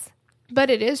case. But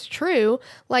it is true.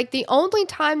 Like, the only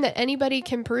time that anybody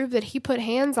can prove that he put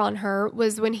hands on her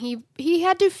was when he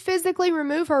had to physically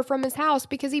remove her from his house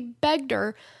because he begged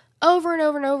her over and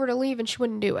over and over to leave and she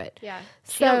wouldn't do it. Yeah.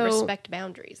 She don't respect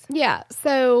boundaries. Yeah.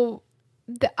 So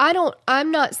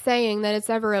I'm not saying that it's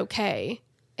ever okay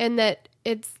and that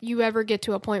you ever get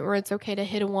to a point where it's okay to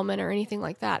hit a woman or anything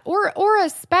like that. Or a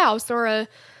spouse or a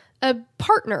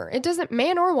partner. It doesn't,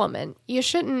 man or woman. You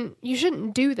shouldn't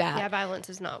do that. Yeah, violence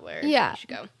is not where you should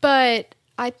go. But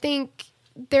I think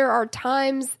there are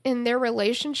times in their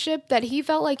relationship that he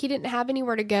felt like he didn't have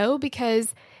anywhere to go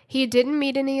because he didn't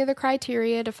meet any of the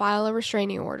criteria to file a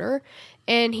restraining order.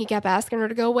 And he kept asking her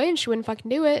to go away and she wouldn't fucking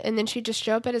do it. And then she'd just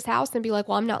show up at his house and be like,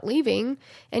 well, I'm not leaving.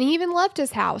 And he even left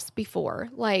his house before,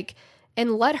 like,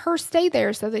 and let her stay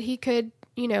there so that he could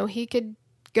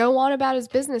go on about his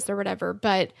business or whatever.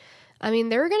 But I mean,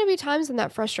 there are going to be times when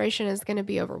that frustration is going to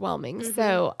be overwhelming.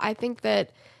 So I think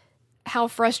that how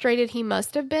frustrated he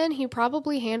must have been, he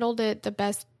probably handled it the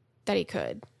best that he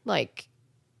could. Like,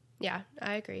 Yeah,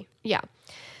 I agree. yeah.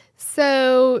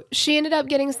 So she ended up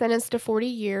getting sentenced to 40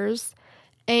 years,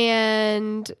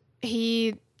 and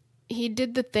he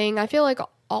did the thing. I feel like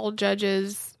all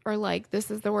judges are like,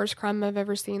 this is the worst crime I've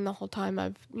ever seen the whole time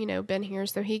I've, been here.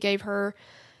 So he gave her,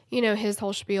 his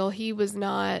whole spiel. He did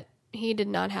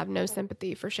not have no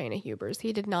sympathy for Shayna Hubers.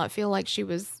 He did not feel like she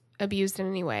was abused in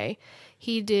any way.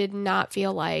 He did not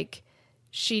feel like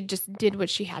she just did what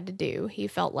she had to do. He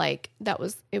felt like it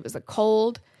was a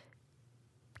cold,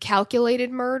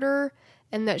 calculated murder,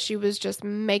 and that she was just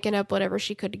making up whatever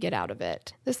she could to get out of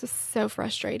it. This is so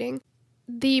frustrating.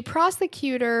 The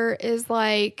prosecutor is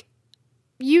like,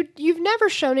 you've never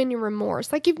shown any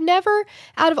remorse. Like, you've never,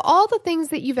 out of all the things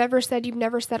that you've ever said, you've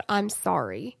never said, I'm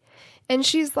sorry. And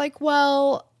she's like,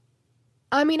 well,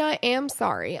 I mean, I am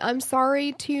sorry. I'm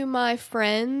sorry to my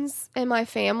friends and my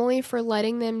family for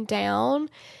letting them down.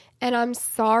 And I'm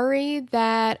sorry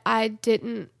that I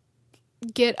didn't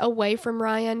get away from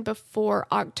Ryan before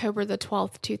October the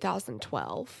 12th,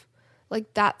 2012.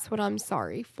 Like, that's what I'm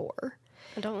sorry for.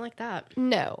 I don't like that.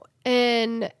 No.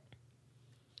 And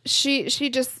she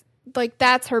just, like,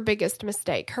 that's her biggest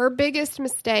mistake. Her biggest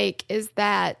mistake is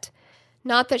that,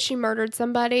 not that she murdered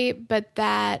somebody, but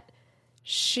that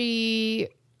she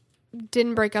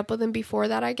didn't break up with him before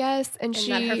that, I guess. And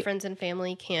that her friends and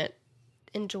family can't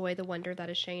enjoy the wonder that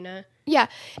is Shayna. Yeah.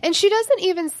 And she doesn't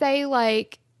even say,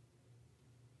 like,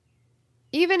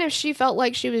 even if she felt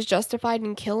like she was justified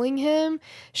in killing him,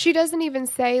 she doesn't even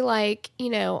say, like,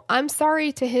 I'm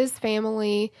sorry to his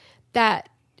family that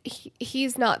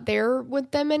he's not there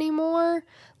with them anymore.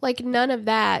 Like, none of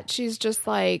that. She's just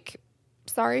like,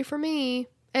 sorry for me.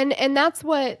 And that's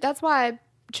why I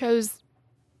chose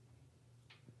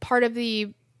part of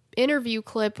the interview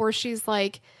clip where she's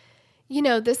like,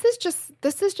 this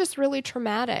is just really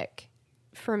traumatic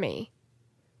for me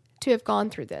to have gone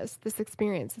through this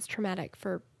experience is traumatic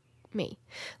for me.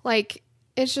 Like,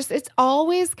 it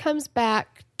always comes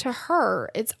back to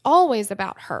her. It's always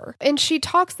about her. And she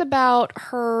talks about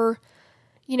her,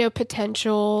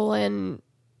 potential and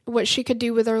what she could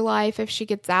do with her life if she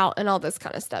gets out and all this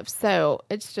kind of stuff. So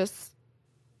it's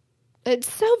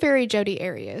so very Jodi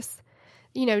Arias.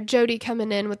 Jodi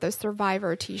coming in with those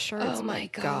Survivor t-shirts. Oh my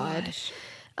God.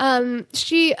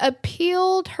 She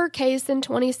appealed her case in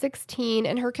 2016,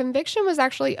 and her conviction was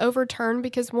actually overturned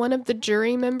because one of the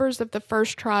jury members of the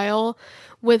first trial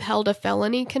withheld a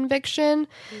felony conviction.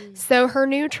 So her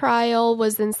new trial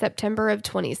was in September of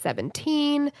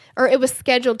 2017, or it was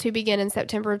scheduled to begin in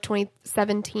September of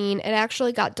 2017. It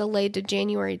actually got delayed to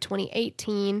January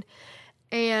 2018,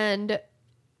 and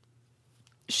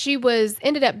she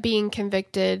ended up being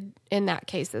convicted in that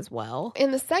case as well.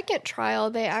 In the second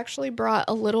trial, they actually brought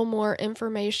a little more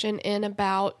information in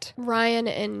about Ryan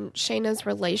and Shayna's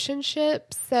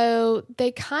relationship. So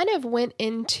they kind of went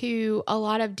into a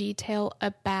lot of detail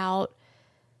about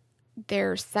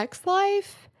their sex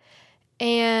life.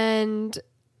 And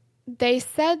they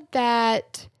said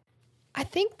that, I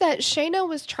think that Shayna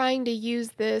was trying to use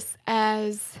this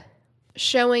as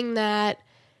showing that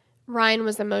Ryan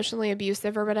was emotionally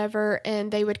abusive or whatever,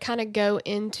 and they would kind of go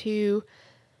into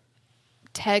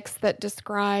texts that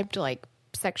described like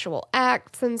sexual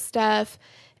acts and stuff.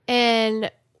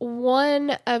 And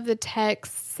one of the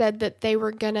texts said that they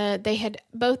had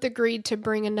both agreed to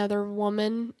bring another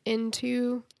woman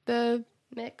into the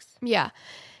Mix. Yeah.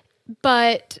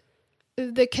 But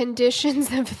the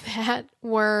conditions of that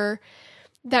were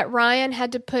that Ryan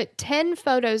had to put 10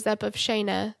 photos up of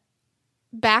Shayna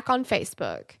back on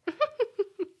Facebook.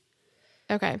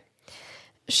 Okay.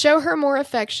 Show her more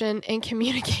affection and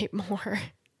communicate more.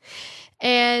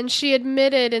 And she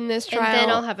admitted in this trial. And then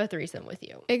I'll have a threesome with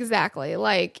you. Exactly.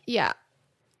 Like, yeah.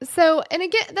 So, and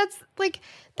again,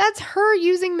 that's her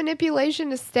using manipulation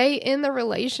to stay in the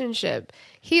relationship.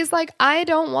 He's like, I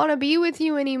don't want to be with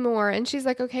you anymore. And she's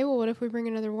like, okay, well, what if we bring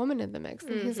another woman in the mix?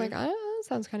 And he's like, that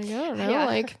sounds kind of good. I don't know. Yeah.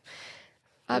 Like,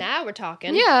 now we're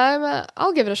talking. yeah,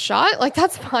 I'll give it a shot. Like,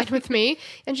 that's fine with me.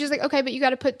 And she's like, okay, but you got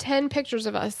to put 10 pictures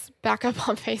of us back up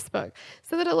on Facebook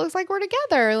so that it looks like we're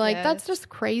together. Like, that's just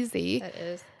crazy. That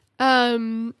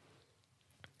is.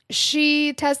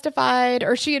 She testified,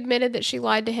 or she admitted that she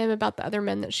lied to him about the other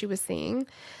men that she was seeing.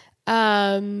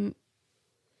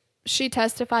 She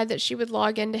testified that she would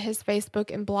log into his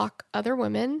Facebook and block other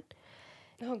women.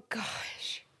 Oh,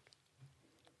 gosh.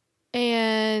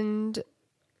 And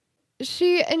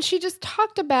She just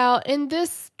talked about, in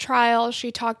this trial,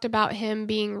 she talked about him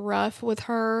being rough with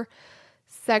her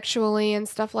sexually and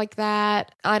stuff like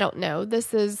that. I don't know.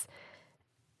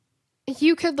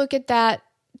 You could look at that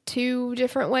two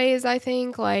different ways, I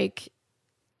think. Like,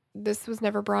 this was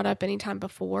never brought up any time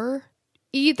before.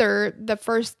 Either the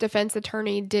first defense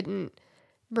attorney didn't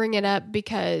bring it up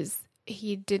because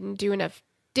he didn't do enough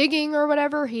digging or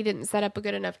whatever. He didn't set up a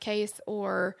good enough case,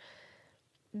 or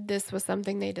this was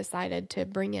something they decided to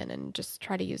bring in and just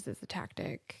try to use as a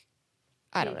tactic.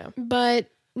 I don't know. But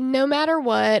no matter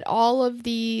what, all of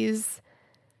these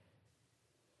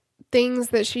things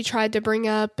that she tried to bring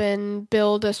up and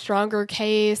build a stronger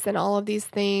case and all of these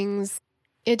things,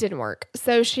 it didn't work.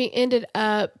 So she ended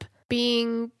up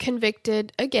being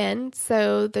convicted again.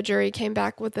 So the jury came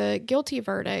back with a guilty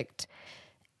verdict.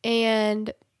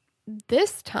 And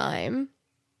this time,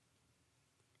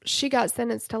 she got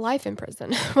sentenced to life in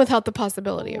prison without the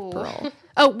possibility of parole.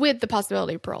 Oh, with the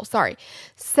possibility of parole. Sorry.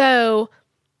 So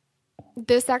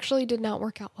this actually did not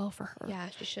work out well for her. Yeah,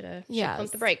 she should have pumped the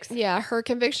Yes. brakes. Yeah, her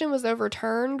conviction was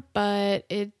overturned, but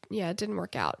it didn't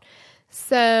work out.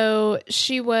 So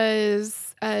she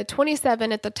was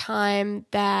 27 at the time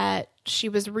that she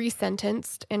was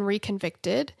resentenced and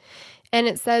reconvicted. And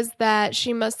it says that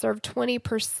she must serve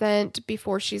 20%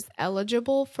 before she's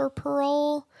eligible for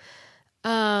parole.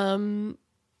 So,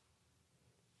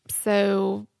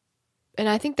 and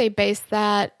I think they base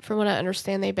that, from what I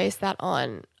understand, they base that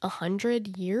on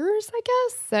 100 years, I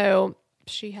guess. So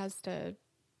she has to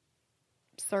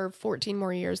serve 14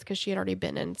 more years because she had already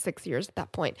been in 6 years at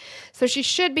that point. So she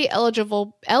should be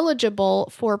eligible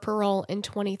for parole in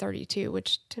 2032,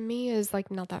 which to me is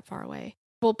like not that far away.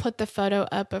 We'll put the photo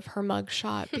up of her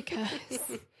mugshot because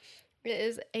It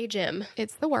is a gem.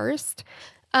 it's the worst.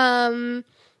 But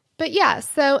yeah,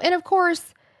 so, and of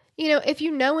course, if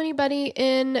you know anybody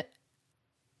in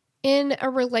a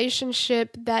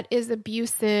relationship that is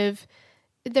abusive,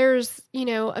 there's,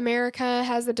 America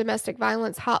has a domestic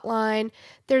violence hotline.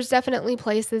 There's definitely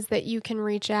places that you can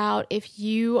reach out if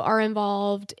you are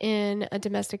involved in a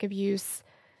domestic abuse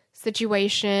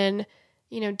situation.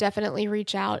 Definitely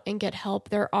reach out and get help.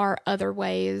 There are other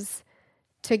ways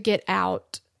to get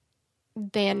out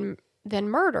than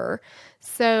murder.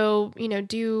 So,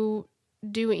 do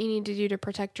what you need to do to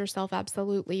protect yourself.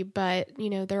 Absolutely. But,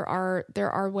 there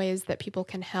are ways that people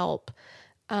can help.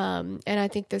 And I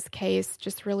think this case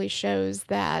just really shows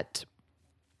that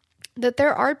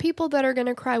there are people that are going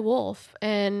to cry wolf.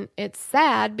 And it's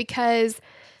sad because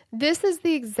this is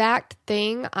the exact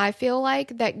thing I feel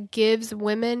like that gives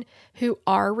women who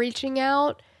are reaching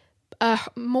out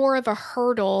more of a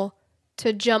hurdle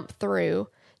to jump through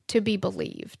to be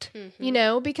believed,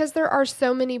 because there are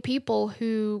so many people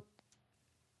who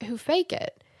fake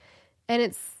it.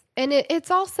 And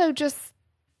it's also just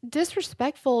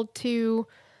disrespectful to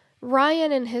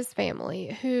Ryan and his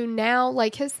family, who now,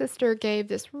 like, his sister gave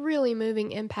this really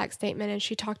moving impact statement, and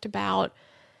she talked about,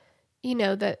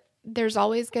 that there's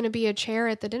always going to be a chair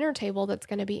at the dinner table that's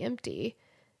going to be empty,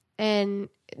 and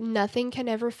nothing can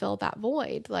ever fill that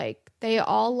void. Like, they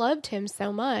all loved him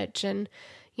so much, and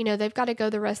they've got to go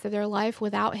the rest of their life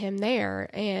without him there,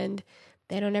 and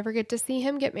they don't ever get to see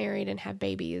him get married and have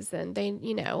babies, and they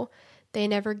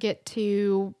never get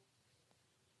to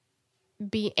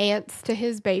be aunts to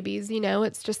his babies.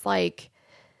 It's just like,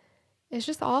 it's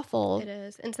just awful. It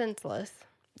is. And senseless.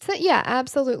 So, yeah,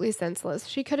 absolutely senseless.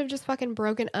 She could have just fucking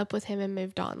broken up with him and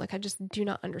moved on. Like, I just do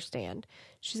not understand.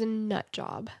 She's a nut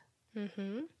job.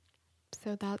 Mm-hmm.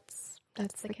 So that's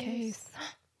the case.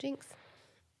 Jinx.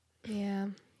 Yeah.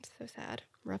 It's so sad.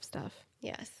 Rough stuff.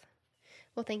 Yes.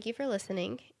 Well, thank you for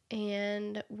listening,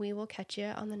 and we will catch you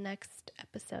on the next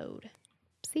episode.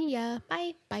 See ya.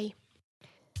 Bye. Bye.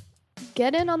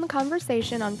 Get in on the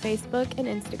conversation on Facebook and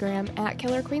Instagram at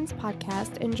Killer Queens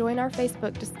Podcast, and join our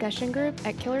Facebook discussion group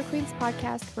at Killer Queens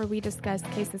Podcast, where we discuss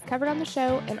cases covered on the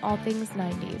show and all things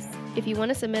 90s. If you want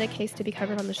to submit a case to be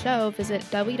covered on the show, visit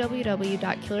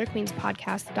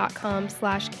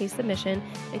www.killerqueenspodcast.com/case submission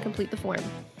and complete the form.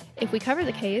 If we cover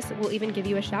the case, we'll even give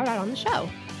you a shout out on the show.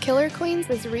 Killer Queens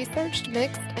is researched,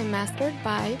 mixed, and mastered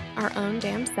by our own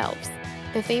damn selves.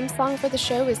 The theme song for the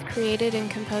show is created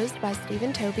and composed by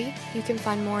Stephen Toby. You can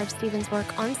find more of Stephen's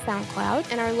work on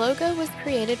SoundCloud, and our logo was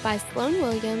created by Sloan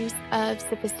Williams of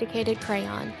Sophisticated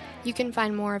Crayon. You can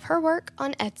find more of her work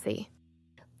on Etsy.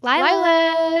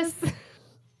 Lilas!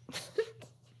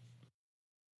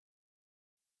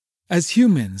 As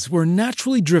humans, we're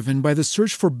naturally driven by the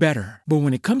search for better. But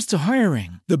when it comes to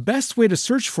hiring, the best way to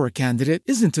search for a candidate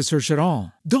isn't to search at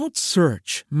all. Don't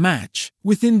search, match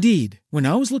with Indeed. When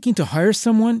I was looking to hire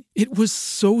someone, it was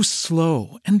so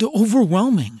slow and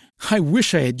overwhelming. I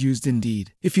wish I had used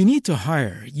Indeed. If you need to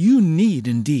hire, you need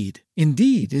Indeed.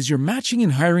 Indeed is your matching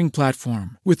and hiring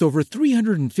platform with over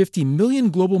 350 million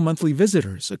global monthly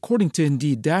visitors, according to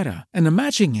Indeed data, and a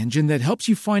matching engine that helps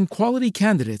you find quality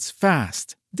candidates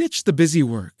fast. Ditch the busy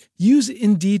work. Use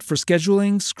Indeed for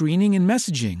scheduling, screening, and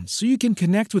messaging so you can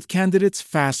connect with candidates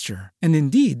faster. And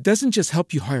Indeed doesn't just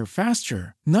help you hire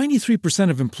faster. 93%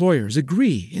 of employers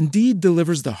agree Indeed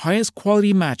delivers the highest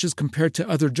quality matches compared to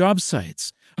other job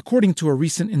sites, according to a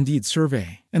recent Indeed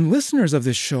survey. And listeners of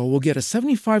this show will get a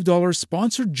 $75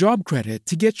 sponsored job credit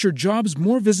to get your jobs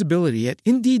more visibility at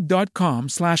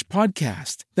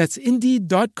Indeed.com/podcast. That's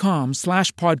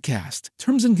Indeed.com/podcast.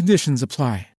 Terms and conditions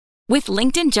apply. With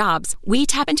LinkedIn Jobs, we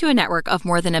tap into a network of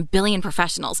more than 1 billion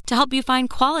professionals to help you find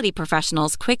quality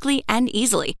professionals quickly and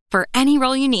easily for any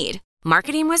role you need.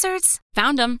 Marketing wizards?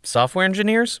 Found them. Software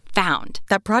engineers? Found.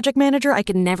 That project manager I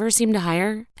could never seem to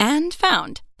hire? And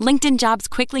found. LinkedIn Jobs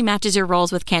quickly matches your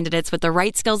roles with candidates with the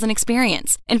right skills and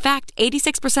experience. In fact,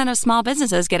 86% of small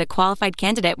businesses get a qualified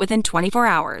candidate within 24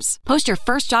 hours. Post your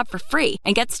first job for free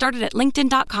and get started at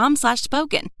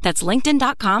linkedin.com/spoken. That's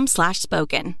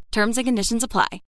linkedin.com/spoken. Terms and conditions apply.